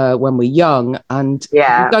things when we're young, and you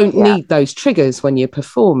don't need those triggers when you're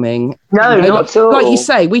performing. No, not at all. Like you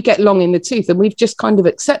say, we get long in the tooth and we've just kind of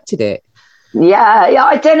accepted it.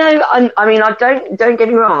 I don't know. I mean, I don't get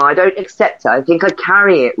me wrong, I don't accept it. I think I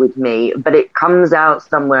carry it with me, but it comes out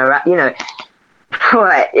somewhere,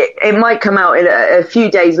 it might come out in a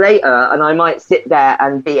few days later, and I might sit there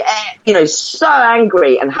and be, so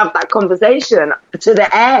angry and have that conversation to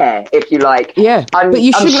the air, if you like. Yeah, but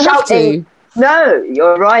you shouldn't have to. No,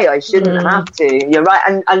 you're right. I shouldn't have to. You're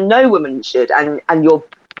right, and no woman should. And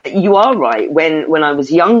you are right. When I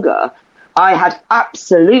was younger, I had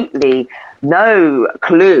absolutely no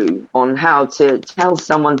clue on how to tell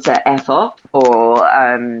someone to F off, or,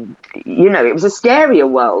 it was a scarier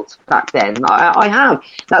world back then. I have.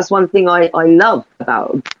 That's one thing I love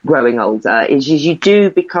about growing older, is you do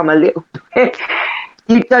become a little bit...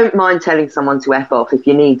 You don't mind telling someone to F off if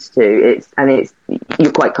you need to.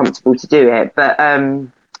 You're quite comfortable to do it. But,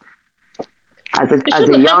 we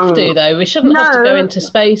shouldn't have to, though. We shouldn't have to go into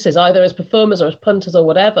spaces, either as performers or as punters or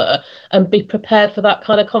whatever, and be prepared for that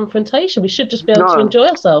kind of confrontation. We should just be able to enjoy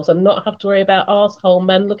ourselves and not have to worry about arsehole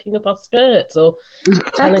men looking up our skirts or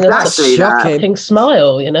telling us a shocking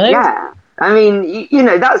smile, Yeah. I mean,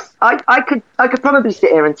 that's... I could probably sit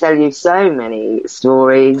here and tell you so many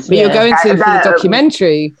stories. But you're going to for the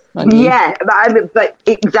documentary, aren't you? Yeah, but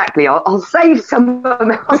exactly. I'll save some of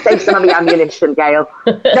the ammunition, Gail.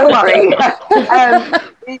 Don't worry.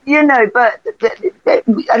 But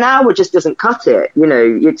an hour just doesn't cut it.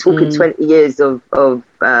 You're talking 20 years of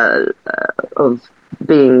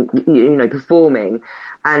being, performing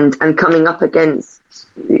and coming up against,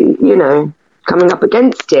 coming up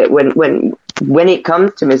against it when it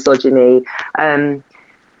comes to misogyny.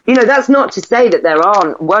 you know, that's not to say that there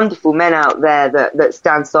aren't wonderful men out there that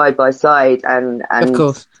stand side by side and of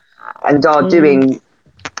course, and are doing,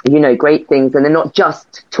 you know, great things, and they're not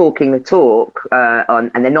just talking the talk,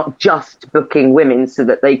 and they're not just booking women so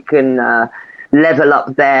that they can level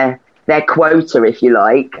up their quota, if you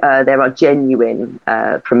like. There are genuine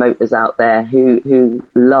promoters out there who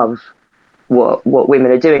love what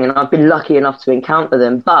women are doing, and I've been lucky enough to encounter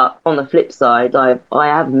them. But on the flip side, I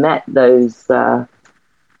have met those guys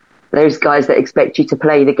that expect you to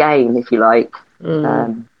play the game, if you like.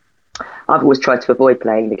 I've always tried to avoid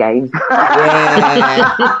playing the game.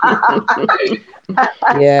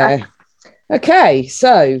 Yeah. Okay,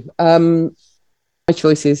 so my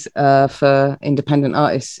choices for independent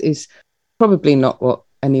artists is probably not what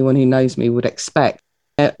anyone who knows me would expect.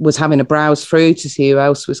 Was having a browse through to see who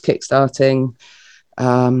else was kickstarting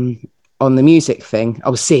on the music thing.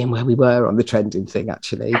 I was seeing where we were on the trending thing,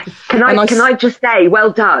 actually. Can I just say,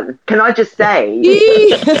 well done? Can I just say,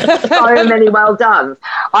 so many well done.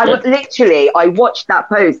 I watched that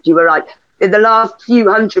post. You were like, in the last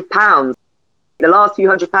few hundred pounds,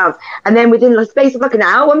 and then within the space of like an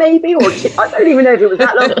hour, maybe, or I don't even know if it was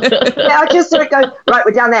that long. I just saw it go, right,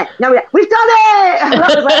 we're down there. No, we've done it! And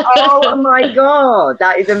I was like, oh my God,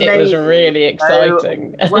 that is amazing. It was really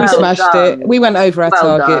exciting. So, we smashed it. We went over our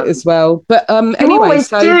target as well. But you anyway, always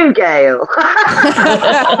do, Gail.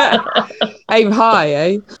 Aim high,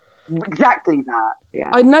 eh? Exactly that. Yeah.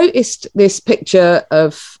 I noticed this picture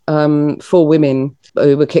of 4 women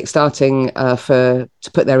who were kickstarting to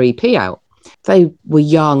put their EP out. They were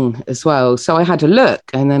young as well. So I had a look,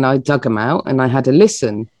 and then I dug them out and I had a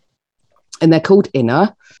listen. And they're called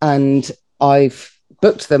Inner, and I've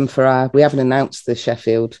booked them for we haven't announced the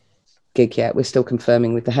Sheffield gig yet. We're still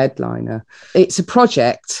confirming with the headliner. It's a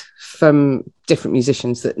project from different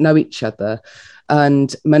musicians that know each other.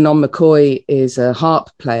 And Manon McCoy is a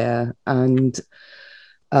harp player, and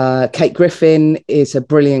Kate Griffin is a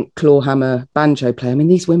brilliant clawhammer banjo player. I mean,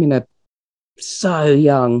 these women are so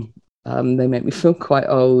young. They make me feel quite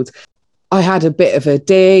old. I had a bit of a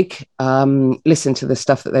dig, listened to the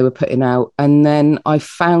stuff that they were putting out, and then I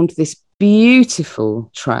found this beautiful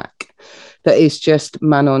track that is just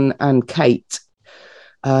Manon and Kate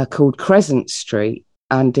called Crescent Street.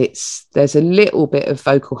 And there's a little bit of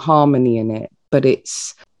vocal harmony in it, but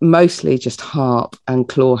it's mostly just harp and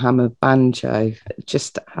clawhammer banjo.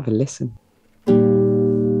 Just have a listen.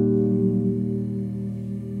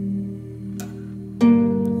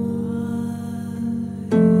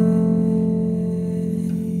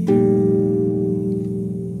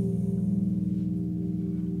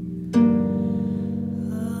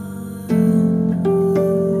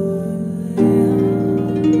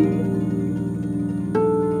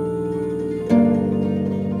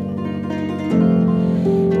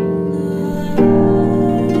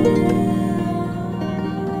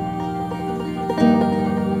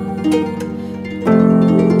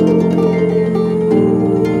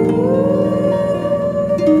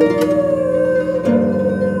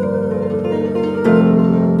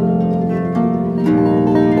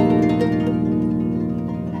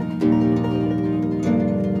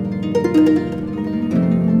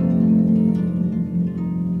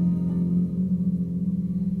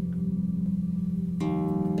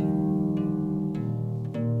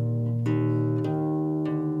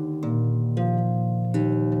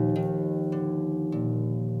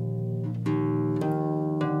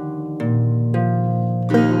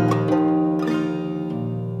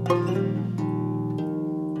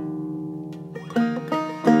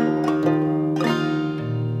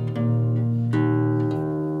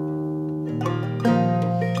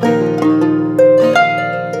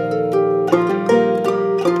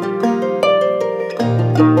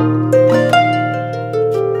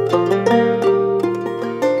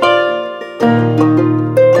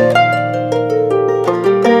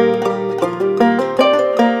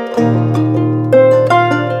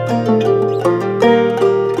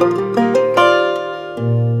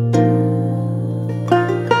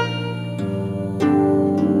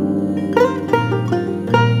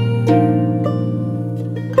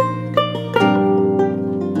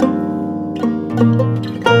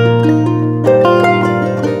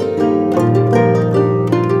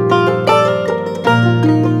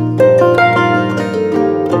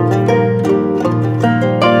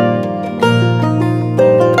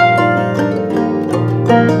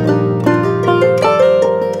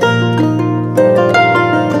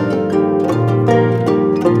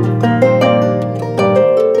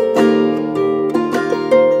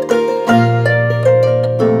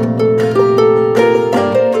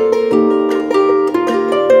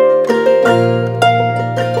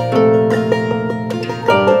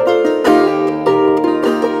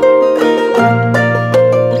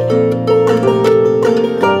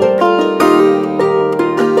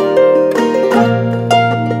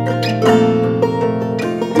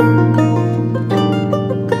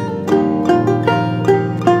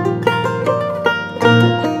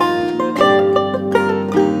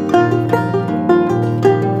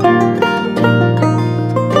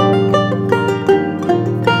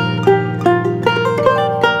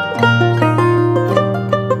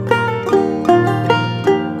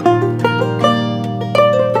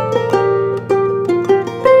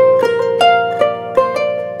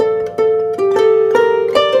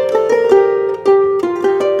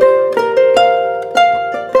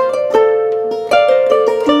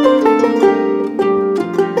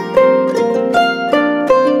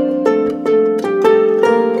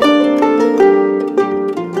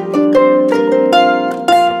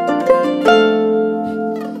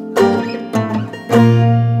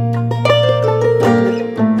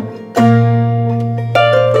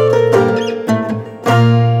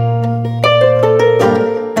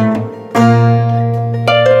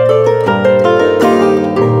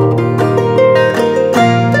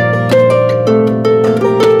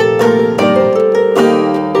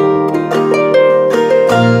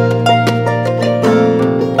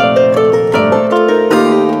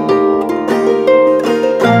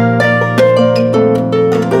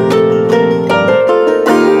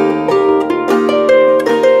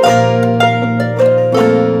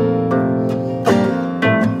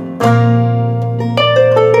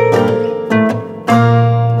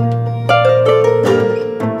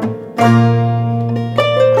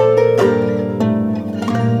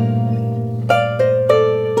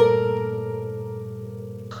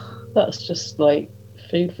 just like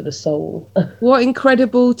food for the soul. What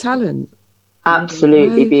incredible talent.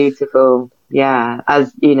 Absolutely beautiful. Yeah,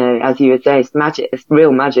 as you know, as you would say, it's magic. It's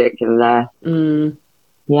real magic in there.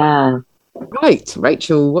 Yeah. Right,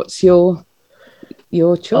 Rachel, what's your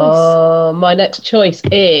choice? My next choice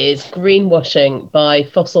is Greenwashing by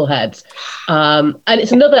Fossilheads. And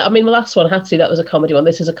it's another, I mean, the last one, Hattie, that was a comedy one.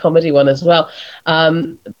 This is a comedy one as well.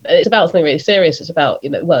 It's about something really serious. It's about,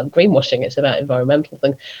 greenwashing. It's about environmental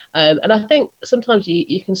things. And I think sometimes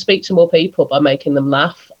you can speak to more people by making them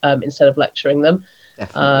laugh instead of lecturing them.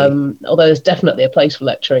 Although there's definitely a place for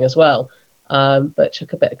lecturing as well. But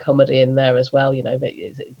chuck a bit of comedy in there as well,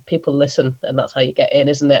 people listen, and that's how you get in,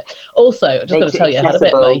 isn't it? Also, I'm just going to tell you, I had a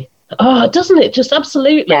bit of doesn't it? Just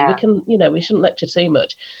absolutely. Yeah. We can, we shouldn't lecture too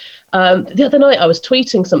much. The other night I was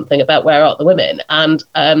tweeting something about Where Art the Women, and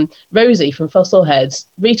Rosie from Fossilheads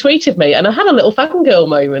retweeted me, and I had a little fangirl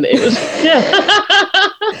moment. It was,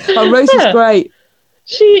 Rosie's great.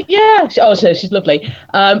 She's lovely.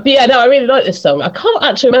 But yeah, no, I really like this song. I can't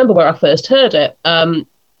actually remember where I first heard it.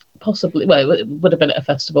 Possibly, well, it would have been at a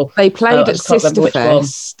festival. They played at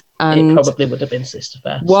Sisterfest, and it probably would have been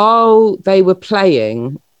Sisterfest. While they were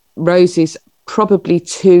playing, Rosie's probably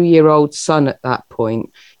 2-year-old son at that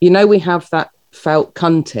point. We have that felt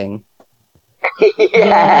cunting.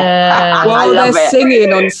 Yeah. While they're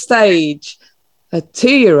singing on stage, a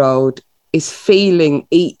 2-year-old is feeling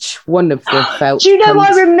each one of the felt. Do you know?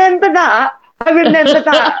 I remember that. It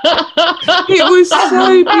was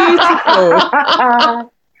so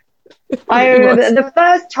beautiful. I remember the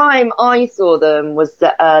first time I saw them was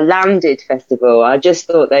the Landed Festival. I just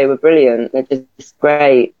thought they were brilliant. They're just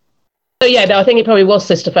great. So yeah, no, I think it probably was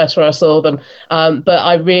Sisterfest where I saw them. But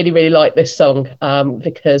I really, really like this song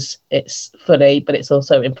because it's funny, but it's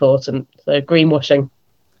also important. So Greenwashing.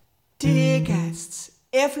 Dear guests,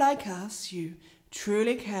 if like us you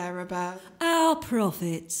truly care about our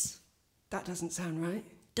profits. That doesn't sound right.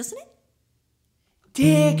 Doesn't it?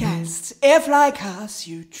 Dear guests, if like us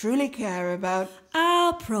you truly care about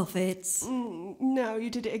our profits. No, you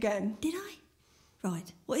did it again. Did I?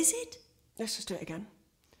 Right, what is it? Let's just do it again.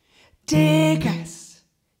 Dear guests,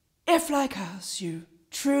 if like us you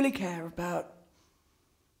truly care about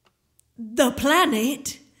the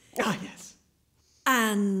planet. Ah, yes.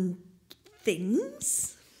 And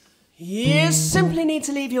things. You simply need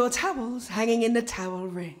to leave your towels hanging in the towel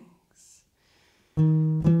rings.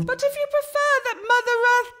 But if you prefer that Mother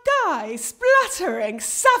Earth die spluttering,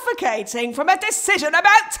 suffocating from a decision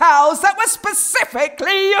about towels that were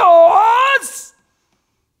specifically yours,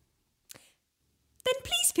 then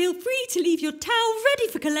please feel free to leave your towel ready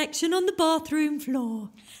for collection on the bathroom floor.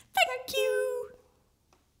 Thank you.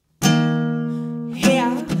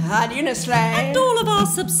 Here at Unislay and all of our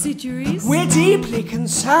subsidiaries, we're deeply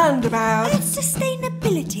concerned about its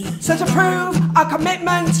sustainability. So to prove our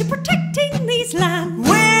commitment to protecting these lands,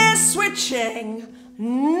 we're switching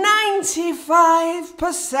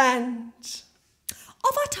 95%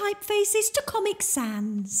 of our typefaces to Comic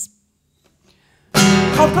Sans.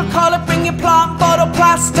 Coca-Cola, bring your plant bottle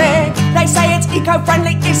plastic. They say it's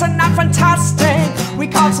eco-friendly, isn't that fantastic? We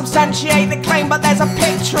can't substantiate the claim, but there's a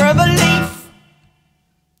picture of a leaf.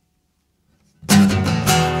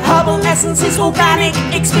 Herbal essence is organic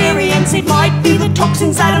experience. It might be the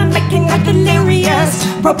toxins that are making her delirious.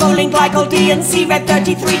 Propylene glycol, D and C, red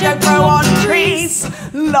 33 don't grow on trees.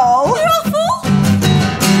 Lol. You're awful.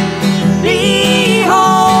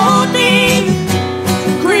 Beholding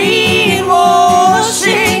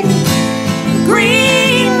greenwashing.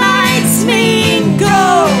 Green lights mean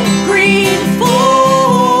go. Green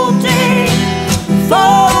folding.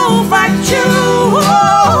 Faux factual.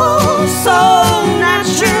 So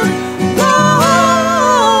natural.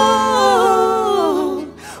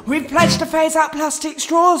 We've pledged to phase out plastic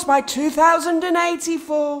straws by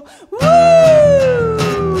 2084. Woo!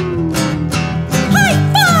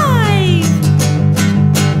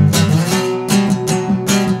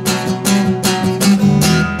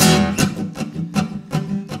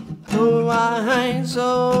 Wise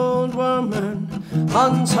old woman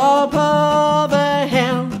on top of a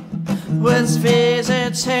hill was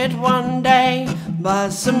visited one day by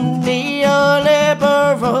some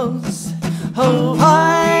neoliberals. Oh,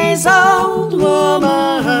 wise old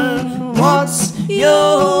woman, what's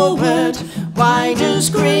your word? Why does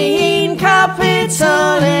green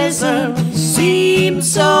capitalism seem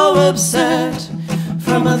so absurd?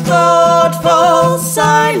 From a thoughtful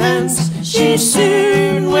silence she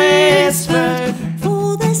soon whispered,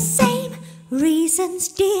 for the same reasons,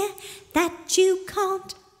 dear, that you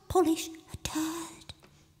can't polish a turd.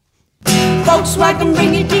 Volkswagen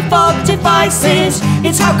bringing default devices.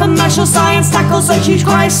 It's how commercial science tackles a huge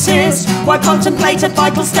crisis. Why contemplate a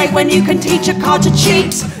vital state when you can teach a car to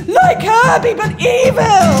cheats? Like Herbie, but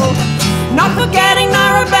evil. Not forgetting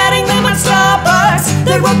narrow betting them at Starbucks.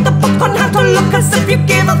 They wrote the book on how to look as if you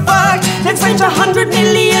give a fuck. Then spent 100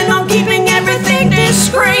 million on keeping everything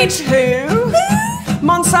discreet. Who?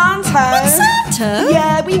 Monsanto. Monsanto?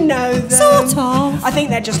 Yeah, we know them. Sort of. I think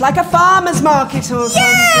they're just like a farmer's market or something.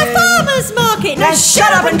 Yeah, farmer's market. Now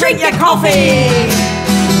shut up and drink your coffee.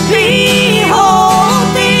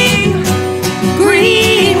 Beholding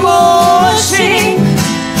greenwashing.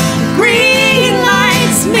 Green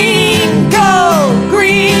lights mean go.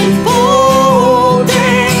 Green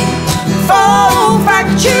folding. Faux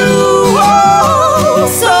factual.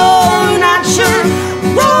 So natural.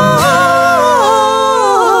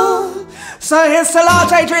 Science to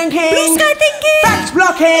latte drinking. Blue sky thinking. Fact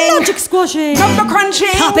blocking. Logic squashing. Number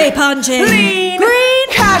crunching. Copy punching. Lean. Green.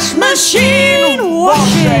 Cash machine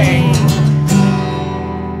washing.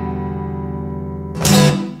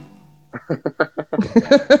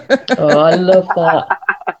 Oh, I love that.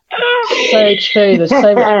 So true. There's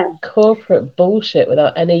so much corporate bullshit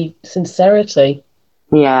without any sincerity.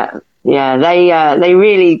 Yeah.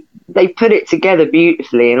 They put it together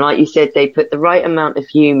beautifully, and like you said, they put the right amount of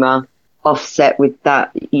humour offset with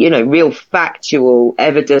that, real factual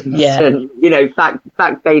evidence and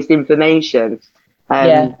fact-based information.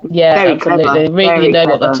 Yeah, very absolutely. clever, They really very know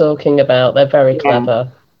what clever. they're talking about. They're very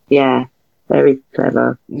clever. Yeah, very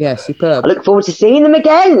clever. Yeah, superb. I look forward to seeing them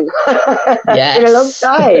again. Yes. It's been a long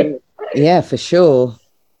time. Yeah, for sure.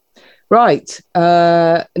 Right,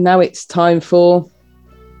 now it's time for...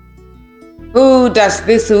 Who does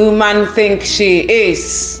this woman think she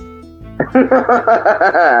is? So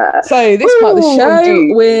this part of the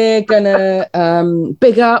show, we're going to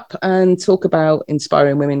big up and talk about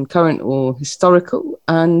inspiring women, current or historical.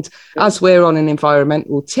 And as we're on an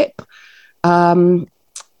environmental tip,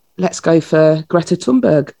 let's go for Greta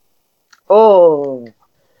Thunberg. Oh,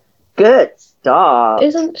 good start.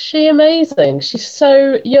 Isn't she amazing? She's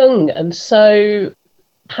so young and so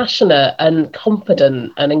passionate and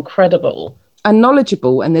confident and incredible. And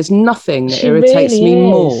knowledgeable, and there's nothing that She irritates really me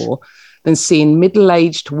is. more than seeing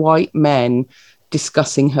middle-aged white men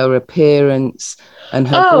discussing her appearance and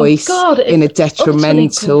her voice in a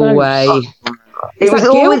detrimental way. It was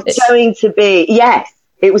always going to be,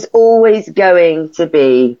 it was always going to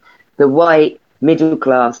be the white,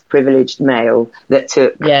 middle-class, privileged male that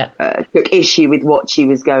took issue with what she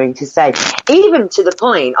was going to say. Even to the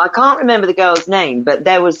point, I can't remember the girl's name, but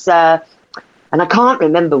there was... and I can't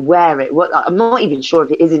remember where it was. I'm not even sure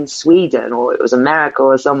if it is in Sweden or it was America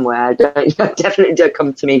or somewhere. Definitely don't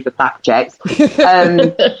come to me for fact checks. But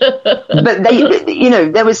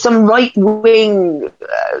there was some right-wing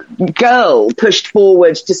girl pushed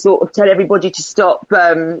forward to sort of tell everybody to stop.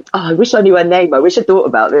 I wish I knew her name. I wish I thought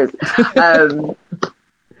about this. I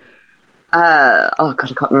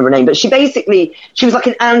can't remember her name. But she was like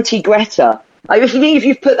an anti-Greta. If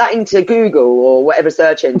you've put that into Google or whatever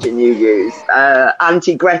search engine you use,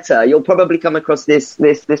 anti-Greta, you'll probably come across this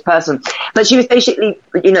person. But she was basically,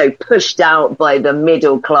 pushed out by the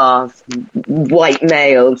middle class white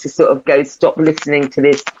male to sort of go stop listening to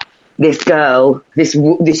this girl, this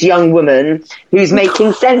young woman who's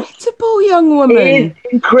making sense. Incredible young woman.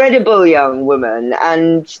 Incredible young woman,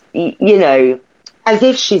 and as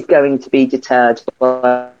if she's going to be deterred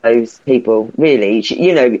by those people, really.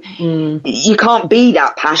 You can't be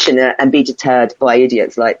that passionate and be deterred by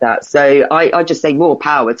idiots like that. So I just say more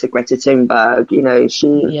power to Greta Thunberg.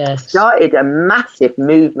 She started a massive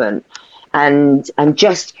movement and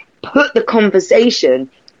just put the conversation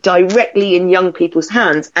directly in young people's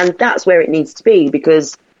hands. And that's where it needs to be,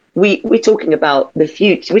 because we're talking about the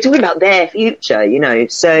future. We're talking about their future,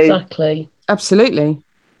 So exactly. Absolutely.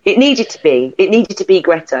 It needed to be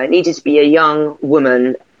Greta. It needed to be a young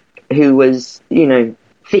woman who was,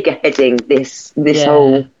 figureheading this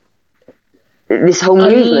whole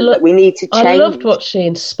movement that we need to change. I loved what she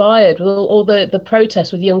inspired with all the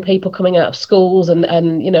protests with young people coming out of schools and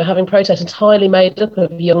having protests entirely made up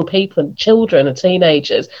of young people and children and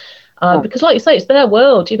teenagers. Because like you say, it's their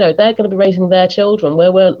world, they're going to be raising their children.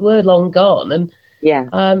 We're long gone. And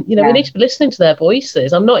we need to be listening to their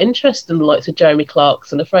voices. I'm not interested in the likes of Jeremy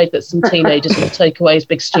Clarkson, afraid that some teenagers will take away his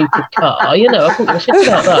big stupid car. I couldn't give a shit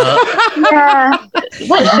about that.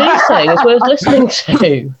 What she's saying is worth listening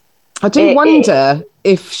to. I do wonder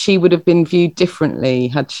if she would have been viewed differently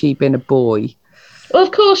had she been a boy. Well,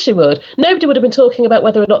 of course she would. Nobody would have been talking about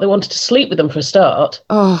whether or not they wanted to sleep with them for a start.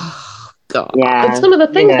 Oh, God. Yeah. And some of the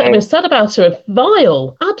things that have been said about her are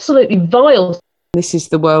vile, absolutely vile This is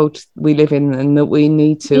the world we live in and that we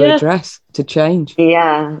need to address, to change.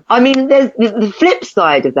 Yeah. I mean, there's the flip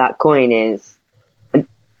side of that coin is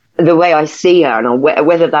the way I see her, and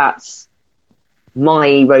whether that's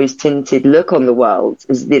my rose-tinted look on the world,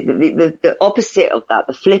 is the opposite of that.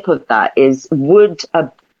 The flip of that is, would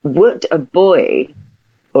a boy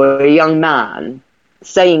or a young man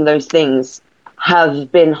saying those things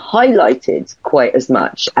have been highlighted quite as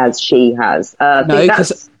much as she has? No,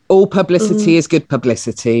 because all publicity is good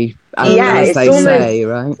publicity, as they say,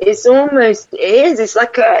 right? It's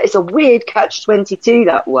like it's a weird catch-22,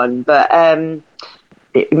 that one, but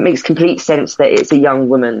it makes complete sense that it's a young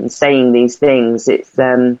woman saying these things. It's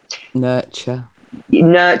nurture,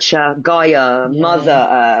 Gaia,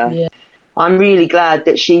 mother. Yeah. I'm really glad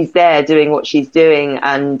that she's there doing what she's doing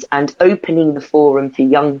and opening the forum for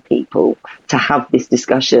young people to have this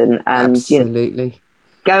discussion. And absolutely.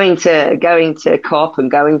 Going to COP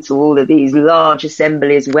and going to all of these large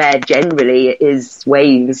assemblies where generally it is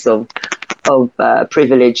waves of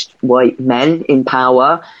privileged white men in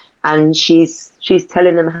power, and she's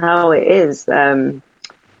telling them how it is. I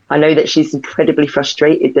know that she's incredibly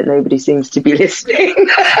frustrated that nobody seems to be listening.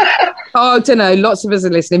 Oh, I don't know. Lots of us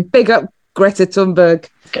are listening. Big up Greta Thunberg.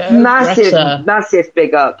 Massive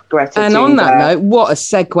big up Greta And Thunberg. On that note, what a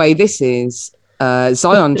segue this is.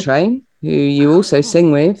 Zion Train, who you also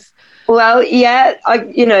sing with. Well, yeah,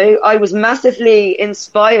 I was massively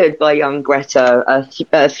inspired by young Greta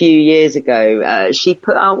a few years ago. She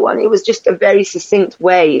put out one. It was just a very succinct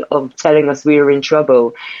way of telling us we were in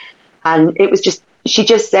trouble. And it was she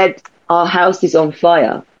just said, our house is on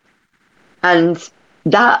fire. And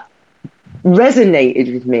that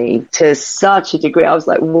resonated with me to such a degree. I was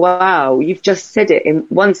like, wow, you've just said it in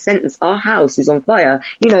one sentence. Our house is on fire.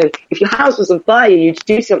 If your house was on fire, you'd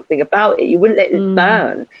do something about it. You wouldn't let it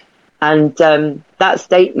burn. And that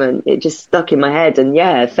statement, it just stuck in my head. And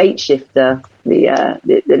yeah, Fate Shifter, the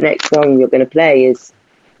next song you're going to play,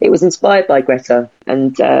 it was inspired by Greta,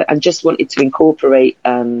 and just wanted to incorporate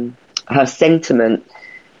her sentiment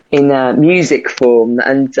in music form.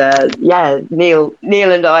 And Neil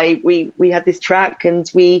and I, we had this track, and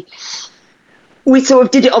we sort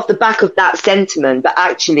of did it off the back of that sentiment, but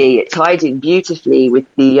actually it tied in beautifully with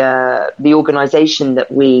the organisation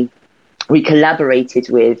that we collaborated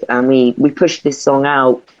with, and we pushed this song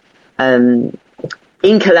out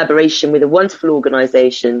in collaboration with a wonderful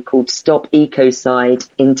organisation called Stop Ecocide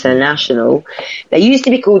International. They used to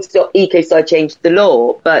be called Stop Ecocide Change the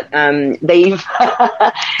Law, but they've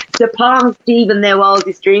surpassed even their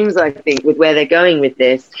wildest dreams, I think, with where they're going with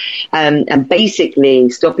this. And basically,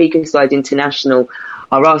 Stop Ecocide International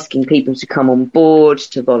are asking people to come on board,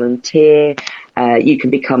 to volunteer. You can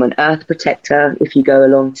become an earth protector if you go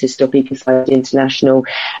along to Stop Ecocide International.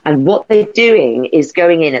 And what they're doing is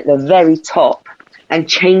going in at the very top and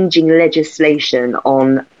changing legislation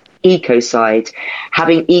on ecocide,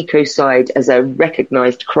 having ecocide as a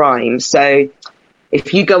recognised crime. So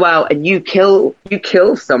if you go out and you kill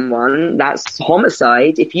someone, that's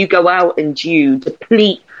homicide. If you go out and you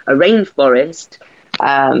deplete a rainforest,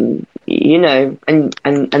 and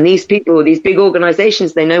these people, these big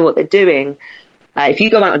organisations, they know what they're doing. If you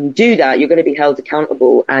go out and do that, you're going to be held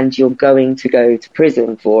accountable and you're going to go to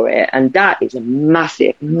prison for it. And that is a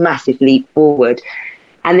massive, massive leap forward.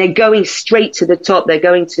 And they're going straight to the top. They're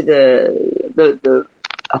going to the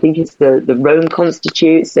I think it's the Rome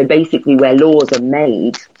Constitute. So basically where laws are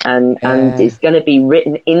made, and it's going to be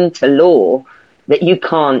written into law that you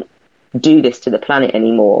can't do this to the planet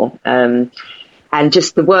anymore. And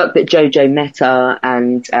just the work that Jojo Mehta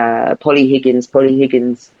and Polly Higgins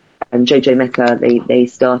and Jojo Mehta, they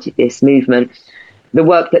started this movement. The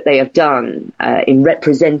work that they have done in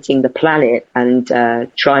representing the planet and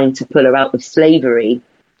trying to pull her out of slavery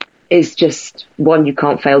is just one you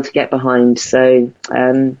can't fail to get behind. So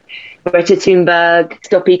Greta Thunberg,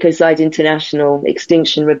 Stop Ecocide International,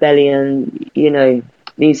 Extinction Rebellion,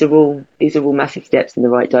 these are all massive steps in the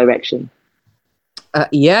right direction.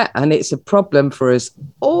 And it's a problem for us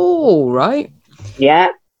all, right? Yeah.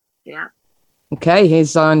 Okay,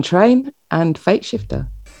 here's Zion Train and Fate Shifter.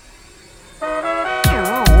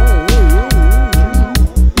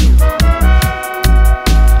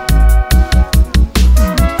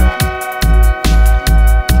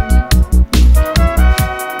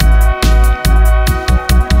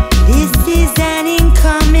 This is an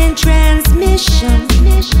incoming transmission.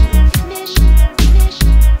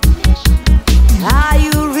 Are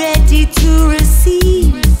you ready to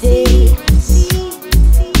receive this?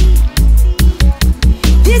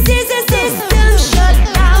 This is a system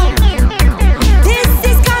shutdown.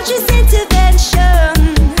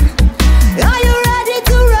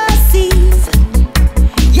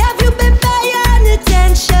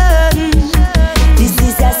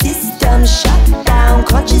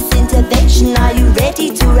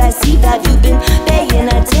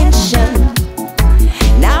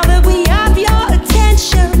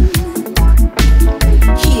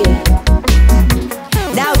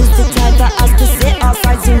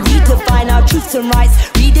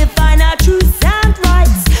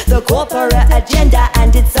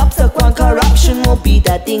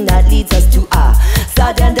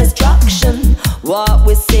 what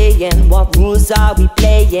we're saying. What rules are we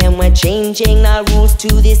playing? We're changing the rules to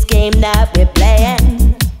this game that we're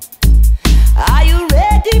playing. Are you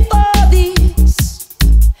ready for this?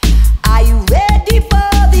 Are you ready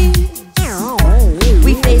for this?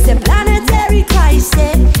 We face a planetary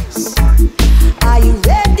crisis. Are you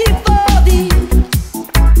ready for this?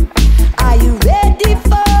 Are you ready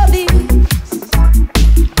for this?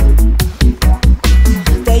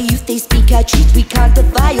 The youth, they speak our truth, we can't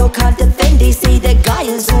defy or can't defend. They say the guy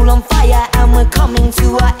is all on fire and we're coming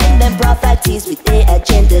to our end. And prophets with their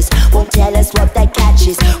agendas won't tell us what that catch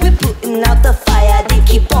is. We're putting out the fire, they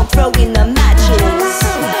keep on throwing the matches.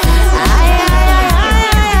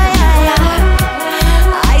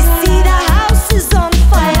 I see the house is on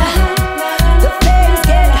fire. The flames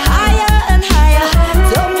get higher and higher.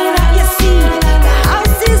 Tell me that you see the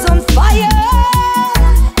house is on fire.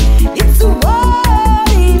 It's a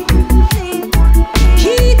warning.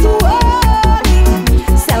 Heed the warning.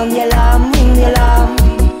 Sound the alarm, ring the alarm.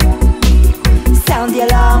 Sound the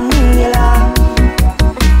alarm, ring the alarm.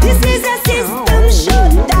 This is a system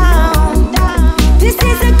shutdown. This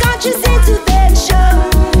is a conscious intervention.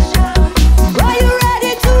 Are you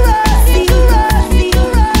ready to receive?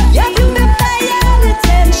 Have you been paying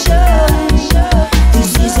attention?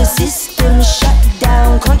 This is a system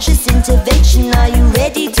shutdown, conscious intervention. Are you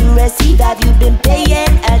ready to receive? Have you been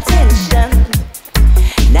paying attention?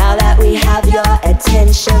 Now that we have your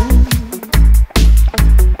attention.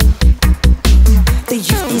 The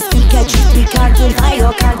youth, they speak a truth, we can't deny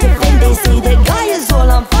or can't defend. They say the guy is all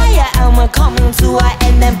on fire and we're coming to our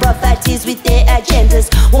end. And prophets with their agendas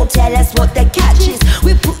won't tell us what the catch is.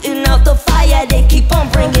 We're putting out the fire, they keep on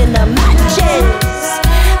bringing the matches.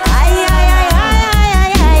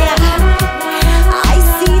 I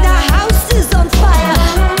see the house is on fire.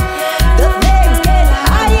 The flames get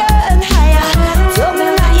higher and higher. Tell me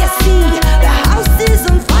that you see the house is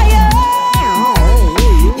on fire.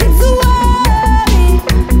 It's a warning.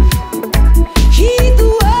 Heed the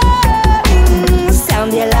warning. Sound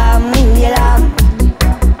the alarm, ring the alarm.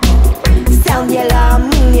 Sound the alarm,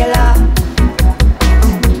 ring the alarm.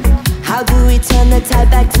 How do we turn the tide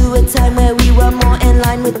back to a time where we were more in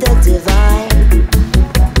line with the divine?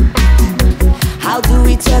 How do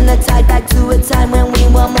we turn the tide back to a time when we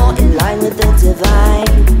were more in line with the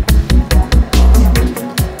divine?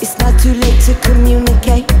 It's not too late to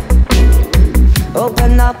communicate.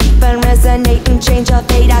 Open up and resonate and change our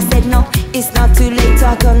fate. I said no, it's not too late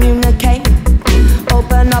to communicate.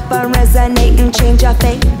 Open up and resonate and change our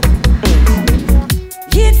fate.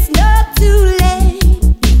 It's not too late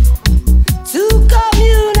to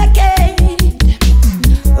communicate.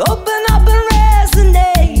 Open up and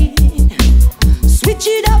resonate. Switch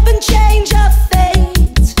it up and change our fate.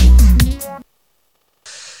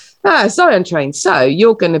 Zion Train. So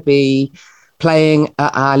you're going to be playing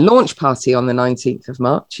at our launch party on the 19th of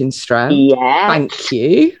March in Stroud. Yeah. Thank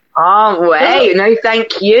you. Oh, wait. No,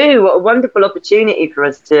 thank you. What a wonderful opportunity for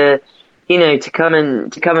us to, to come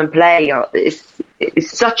and play.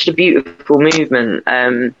 It's such a beautiful movement.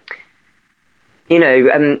 And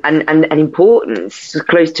importance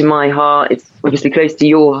close to my heart. It's obviously close to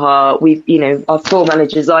your heart. We've, our tour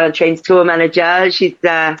manager, Zion Train's tour manager,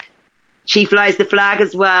 she flies the flag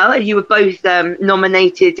as well. And you were both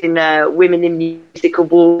nominated in Women in Music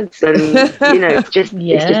Awards, and it's just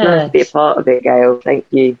nice to be a part of it, Gail. Thank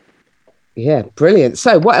you. Yeah, brilliant.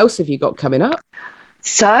 So, what else have you got coming up?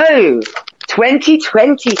 So,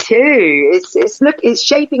 2022, it's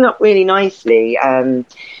shaping up really nicely, and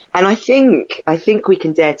I think we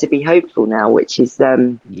can dare to be hopeful now, which is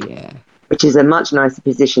a much nicer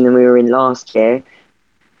position than we were in last year.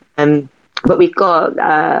 But we've got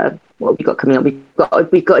what have we got coming up?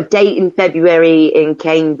 We've got a date in February in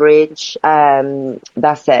Cambridge.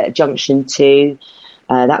 That's at Junction 2.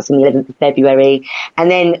 That's on the 11th of February. And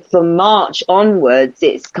then from March onwards,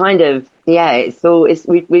 it's kind of,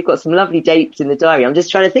 we've got some lovely dates in the diary. I'm just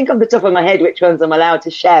trying to think off the top of my head which ones I'm allowed to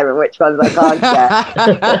share and which ones I can't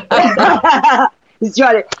share.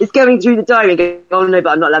 It's going through the diary and going, oh no, but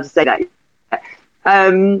I'm not allowed to say that.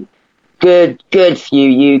 Good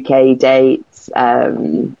few UK dates.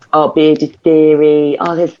 Bearded Theory.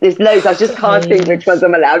 There's loads. I just can't think which ones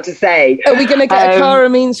I'm allowed to say. Are we going to get a Cara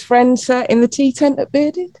Means Friend set in the tea tent at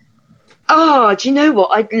Bearded? Oh, do you know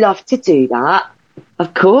what? I'd love to do that.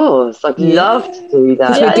 Of course, I'd love to do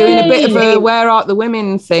that. Because we're doing a bit of a Where Art the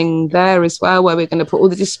Women thing there as well, where we're going to put all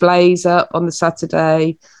the displays up on the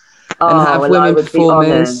Saturday and have women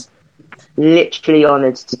performers. Literally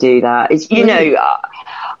honoured to do that. It's,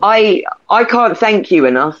 I can't thank you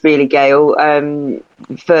enough, really, Gail,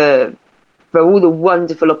 for for all the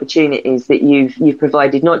wonderful opportunities that you've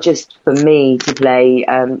provided, not just for me to play,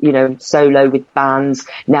 solo with bands,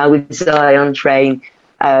 now with Zion Train.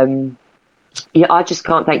 I just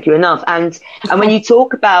can't thank you enough. And when you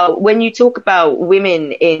talk about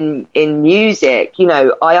women in music,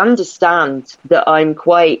 I understand that I'm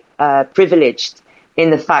quite privileged in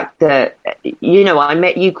the fact that I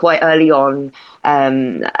met you quite early on,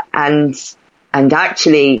 and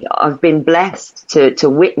actually I've been blessed to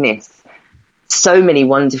witness so many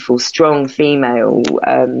wonderful, strong female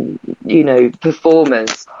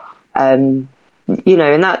performers. And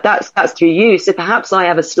that's through you. So perhaps I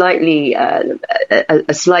have a slightly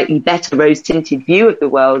better rose-tinted view of the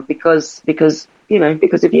world because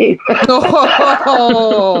of you.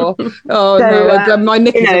 No, my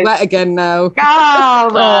knickers are wet again now.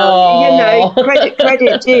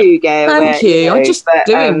 Credit due, Gail. Thank you. I'm just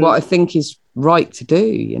doing what I think is right to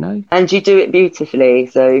do, And you do it beautifully.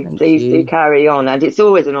 So please do carry on. And it's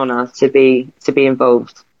always an honour to be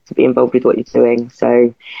involved. To be involved with what you're doing.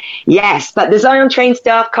 So yes, but the Zion Train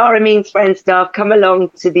staff, Cara Means Friend staff, come along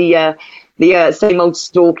to the same old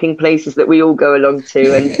stalking places that we all go along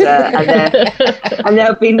to, and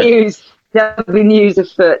there'll be news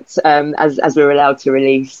afoot as we're allowed to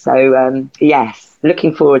release. So yes,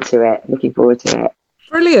 looking forward to it.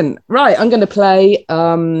 Brilliant. Right, I'm going to play.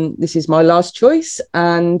 This is my last choice,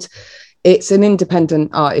 and it's an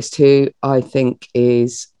independent artist who I think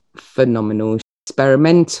is phenomenal.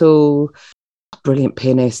 Experimental, brilliant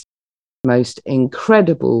pianist, most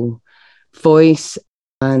incredible voice,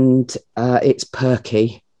 and it's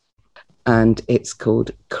perky, and it's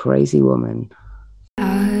called Crazy Woman.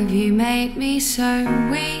 Have you made me so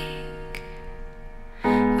weak?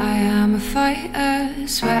 I am a fighter,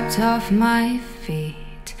 swept off my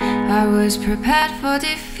feet. I was prepared for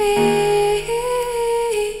defeat,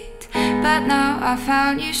 but now I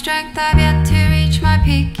found you strength. I've yet to reach my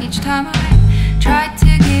peak. Each time I tried to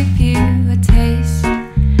give you a taste,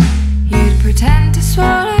 you'd pretend to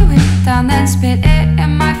swallow it down, then spit it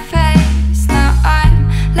in my face. Now I'm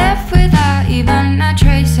left without even a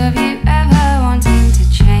trace of you ever wanting to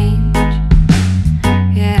change.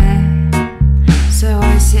 Yeah, so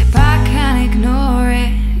I sit back and ignore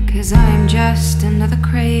it, 'cause I'm just another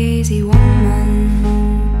crazy woman.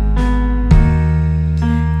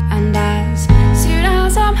 And as soon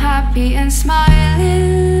as I'm happy and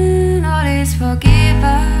smiling, all is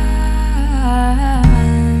forgiven.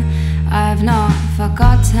 I've not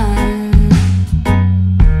forgotten.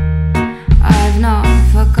 I've not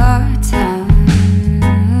forgotten.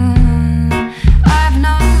 I've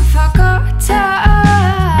not forgotten.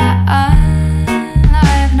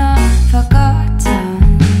 I've not forgotten.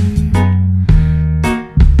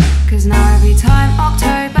 'Cause now every time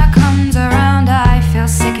October comes around, I feel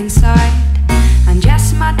sick inside. And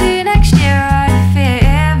just might do next year, I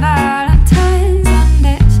fear Valentine's, and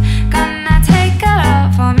it's gonna take a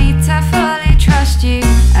lot for me to fully trust you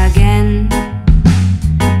again.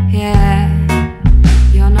 Yeah,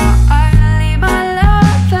 you're not only my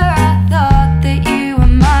lover, I thought that you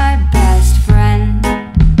were my best friend.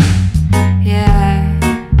 Yeah,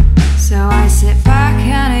 so I sit back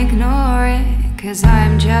and ignore it, 'cause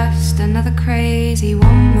I'm just another crazy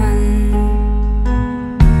woman.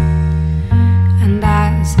 And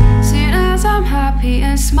as soon as I'm happy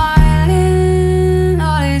and smiling,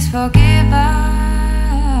 all is forgiven.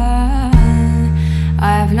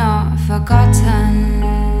 I've not forgotten.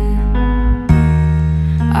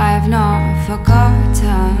 I've not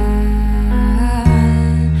forgotten.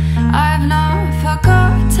 I've not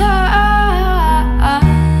forgotten.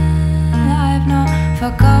 I've not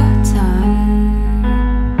forgotten.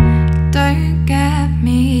 Don't get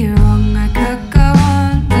me wrong, I could go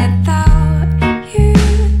on without you,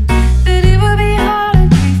 but it would be hard,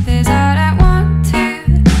 and truth is I don't want to.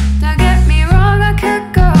 Don't get me wrong, I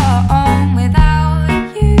could go on without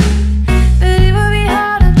you, but it would be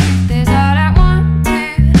hard, and truth is I don't want to.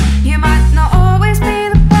 You might not always be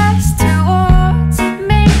the best towards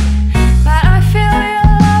me, but I feel your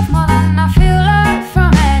love more than I feel love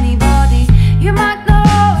from anybody. You might not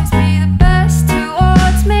always be the best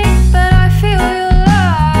towards me, but I feel your love.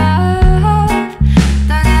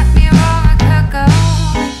 Don't get me wrong, I could go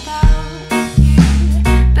on without you,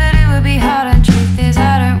 but it would be hard, and truth is I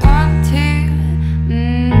don't want to.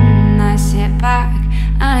 I sit back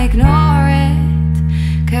and ignore it,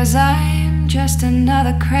 'cause I'm just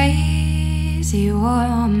another crazy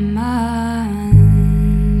woman.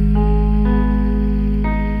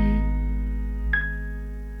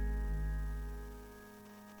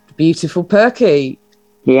 Beautiful, perky.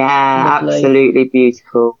 Yeah, Lovely. absolutely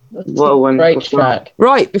beautiful. What a wonderful Great track.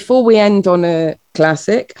 Right, before we end on a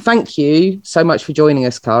Classic. Thank you so much for joining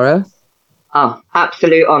us, Cara. Oh,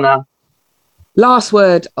 absolute honour. Last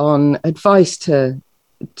word on advice to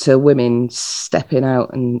women stepping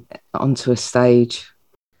out and onto a stage.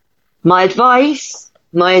 My advice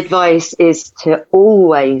is to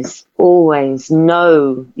always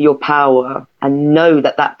know your power and know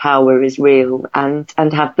that power is real, and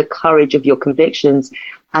have the courage of your convictions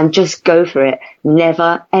and just go for it.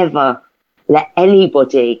 Never, ever let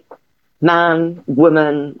anybody, man,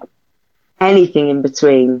 woman, anything in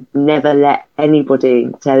between, never let anybody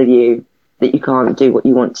tell you that you can't do what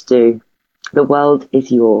you want to do. The world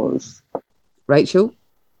is yours. Rachel?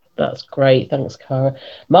 That's great. Thanks, Cara.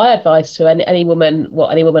 My advice to any woman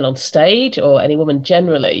on stage or any woman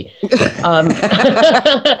generally, because I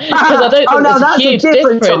don't think there's a huge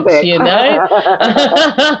difference, topic. you know.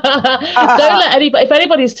 Don't let anybody. If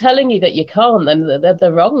anybody's telling you that you can't, then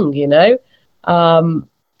they're wrong, you know.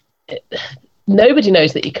 Nobody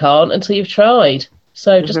knows that you can't until you've tried.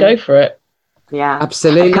 So just go for it. Yeah,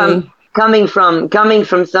 absolutely. Coming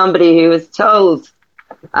from somebody who was told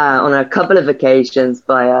on a couple of occasions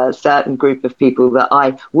by a certain group of people that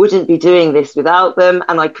I wouldn't be doing this without them,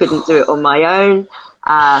 and I couldn't do it on my own.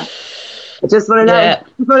 I just want to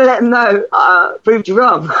let them know, proved you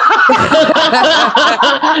wrong.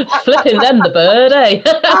 Flipping them the bird, eh?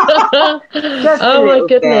 Oh my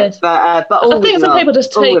goodness! But I think some people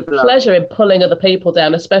just take pleasure in pulling other people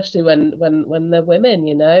down, especially when they're women.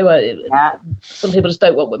 You know, some people just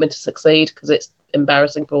don't want women to succeed because it's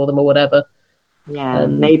embarrassing for them or whatever. Yeah,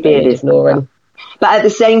 maybe it is ignoring. But at the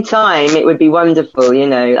same time, it would be wonderful, you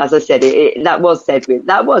know. As I said, that was said with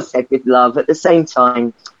love. At the same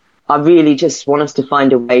time, I really just want us to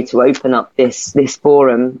find a way to open up this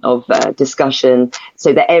forum of discussion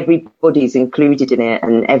so that everybody's included in it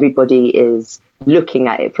and everybody is looking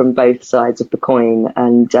at it from both sides of the coin.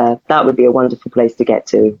 And that would be a wonderful place to get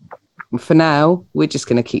to. For now, we're just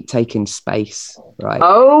going to keep taking space, right?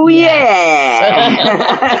 Oh, yeah.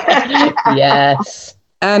 Yes.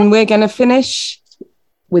 And we're going to finish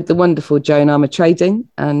with the wonderful Joan Armour Trading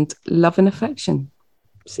and Love and Affection.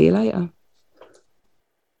 See you later.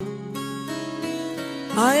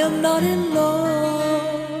 I am not in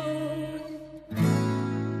love,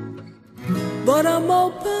 but I'm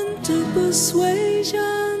open to persuasion.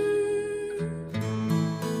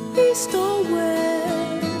 East or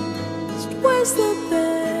west, where's the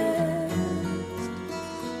best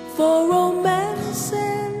for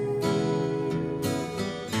romancing?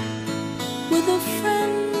 With a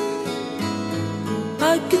friend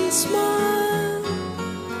I can smile,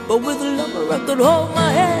 but with a lover I could hold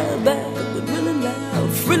my head back.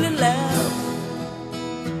 Really loud.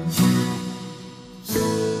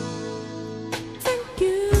 Thank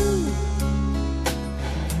you.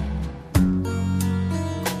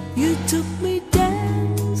 You took me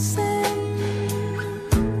dancing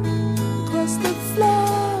across the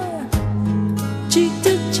floor, cheek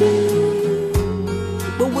to cheek.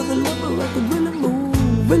 But with a lover I could really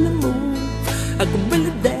move. I could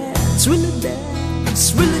really dance, really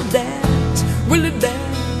dance, really dance, really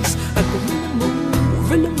dance. I could really move.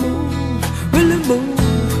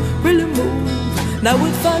 Really move. Now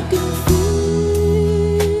if I can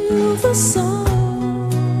feel the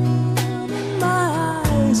sun in my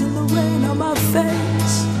eyes and the rain on my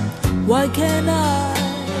face, why can't I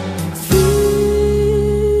feel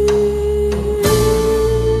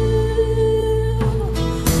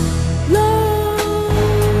love?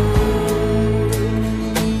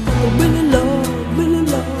 Really love, really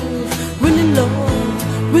love, really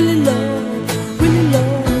love, really love.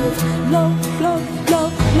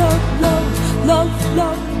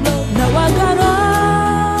 Love. Now I got all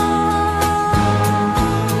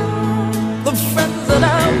the friends that I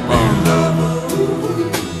want.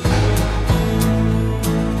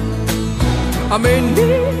 I may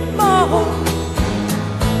need more,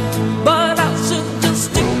 but I should just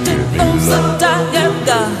stick to those that I have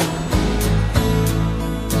got.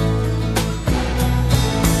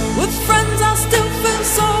 With friends I still feel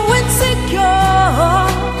so insecure.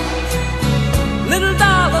 Little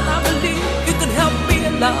darling, I believe you can help me a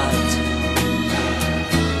lot.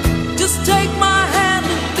 Just take my hand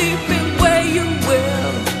and lead me where you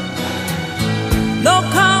will. No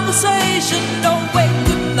conversation, no way,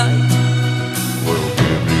 good night.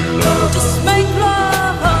 Just make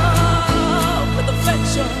love with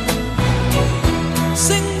affection.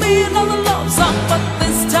 Sing me another love song, but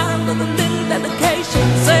this time with a little dedication.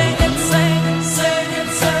 Sing it, sing it, sing it,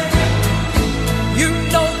 sing it. You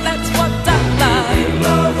know that's what I like.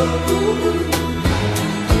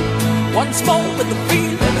 Once more with the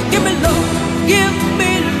feeling, give me love, give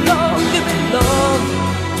me love, give me love.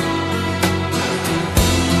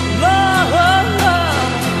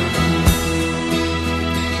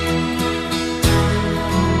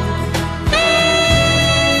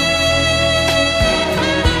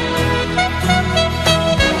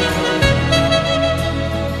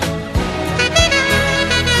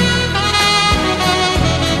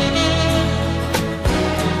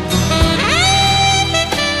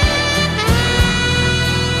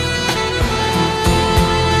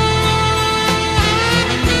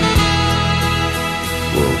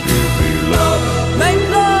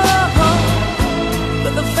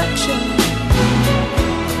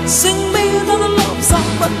 Sing me another love song,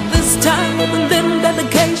 but this time with a little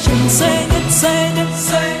dedication. Sing it, sing it,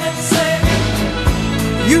 sing it, sing it.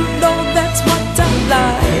 You know that's what I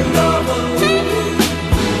like.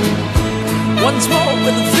 Once more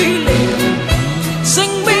with a feeling.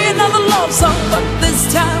 Sing me another love song, but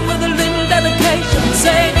this time with a little dedication.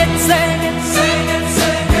 Sing it, sing it, sing it,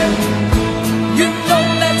 sing it. You know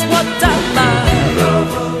that's what I like.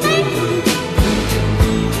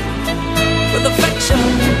 With affection,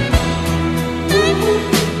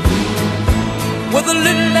 with a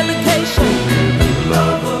little dedication.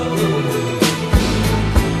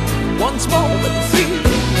 Once more with a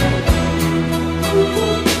feeling.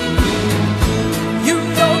 You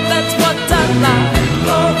know that's what I like.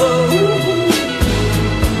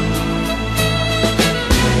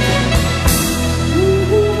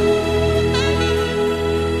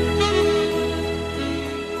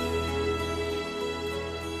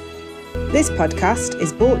 This podcast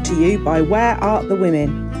is brought to you by Where Art the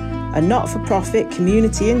Women, a not-for-profit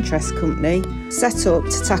community interest company set up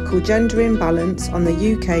to tackle gender imbalance on the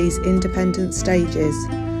UK's independent stages.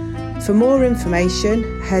 For more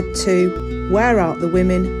information, head to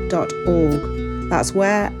whereartthewomen.org. That's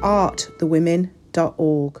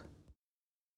whereartthewomen.org.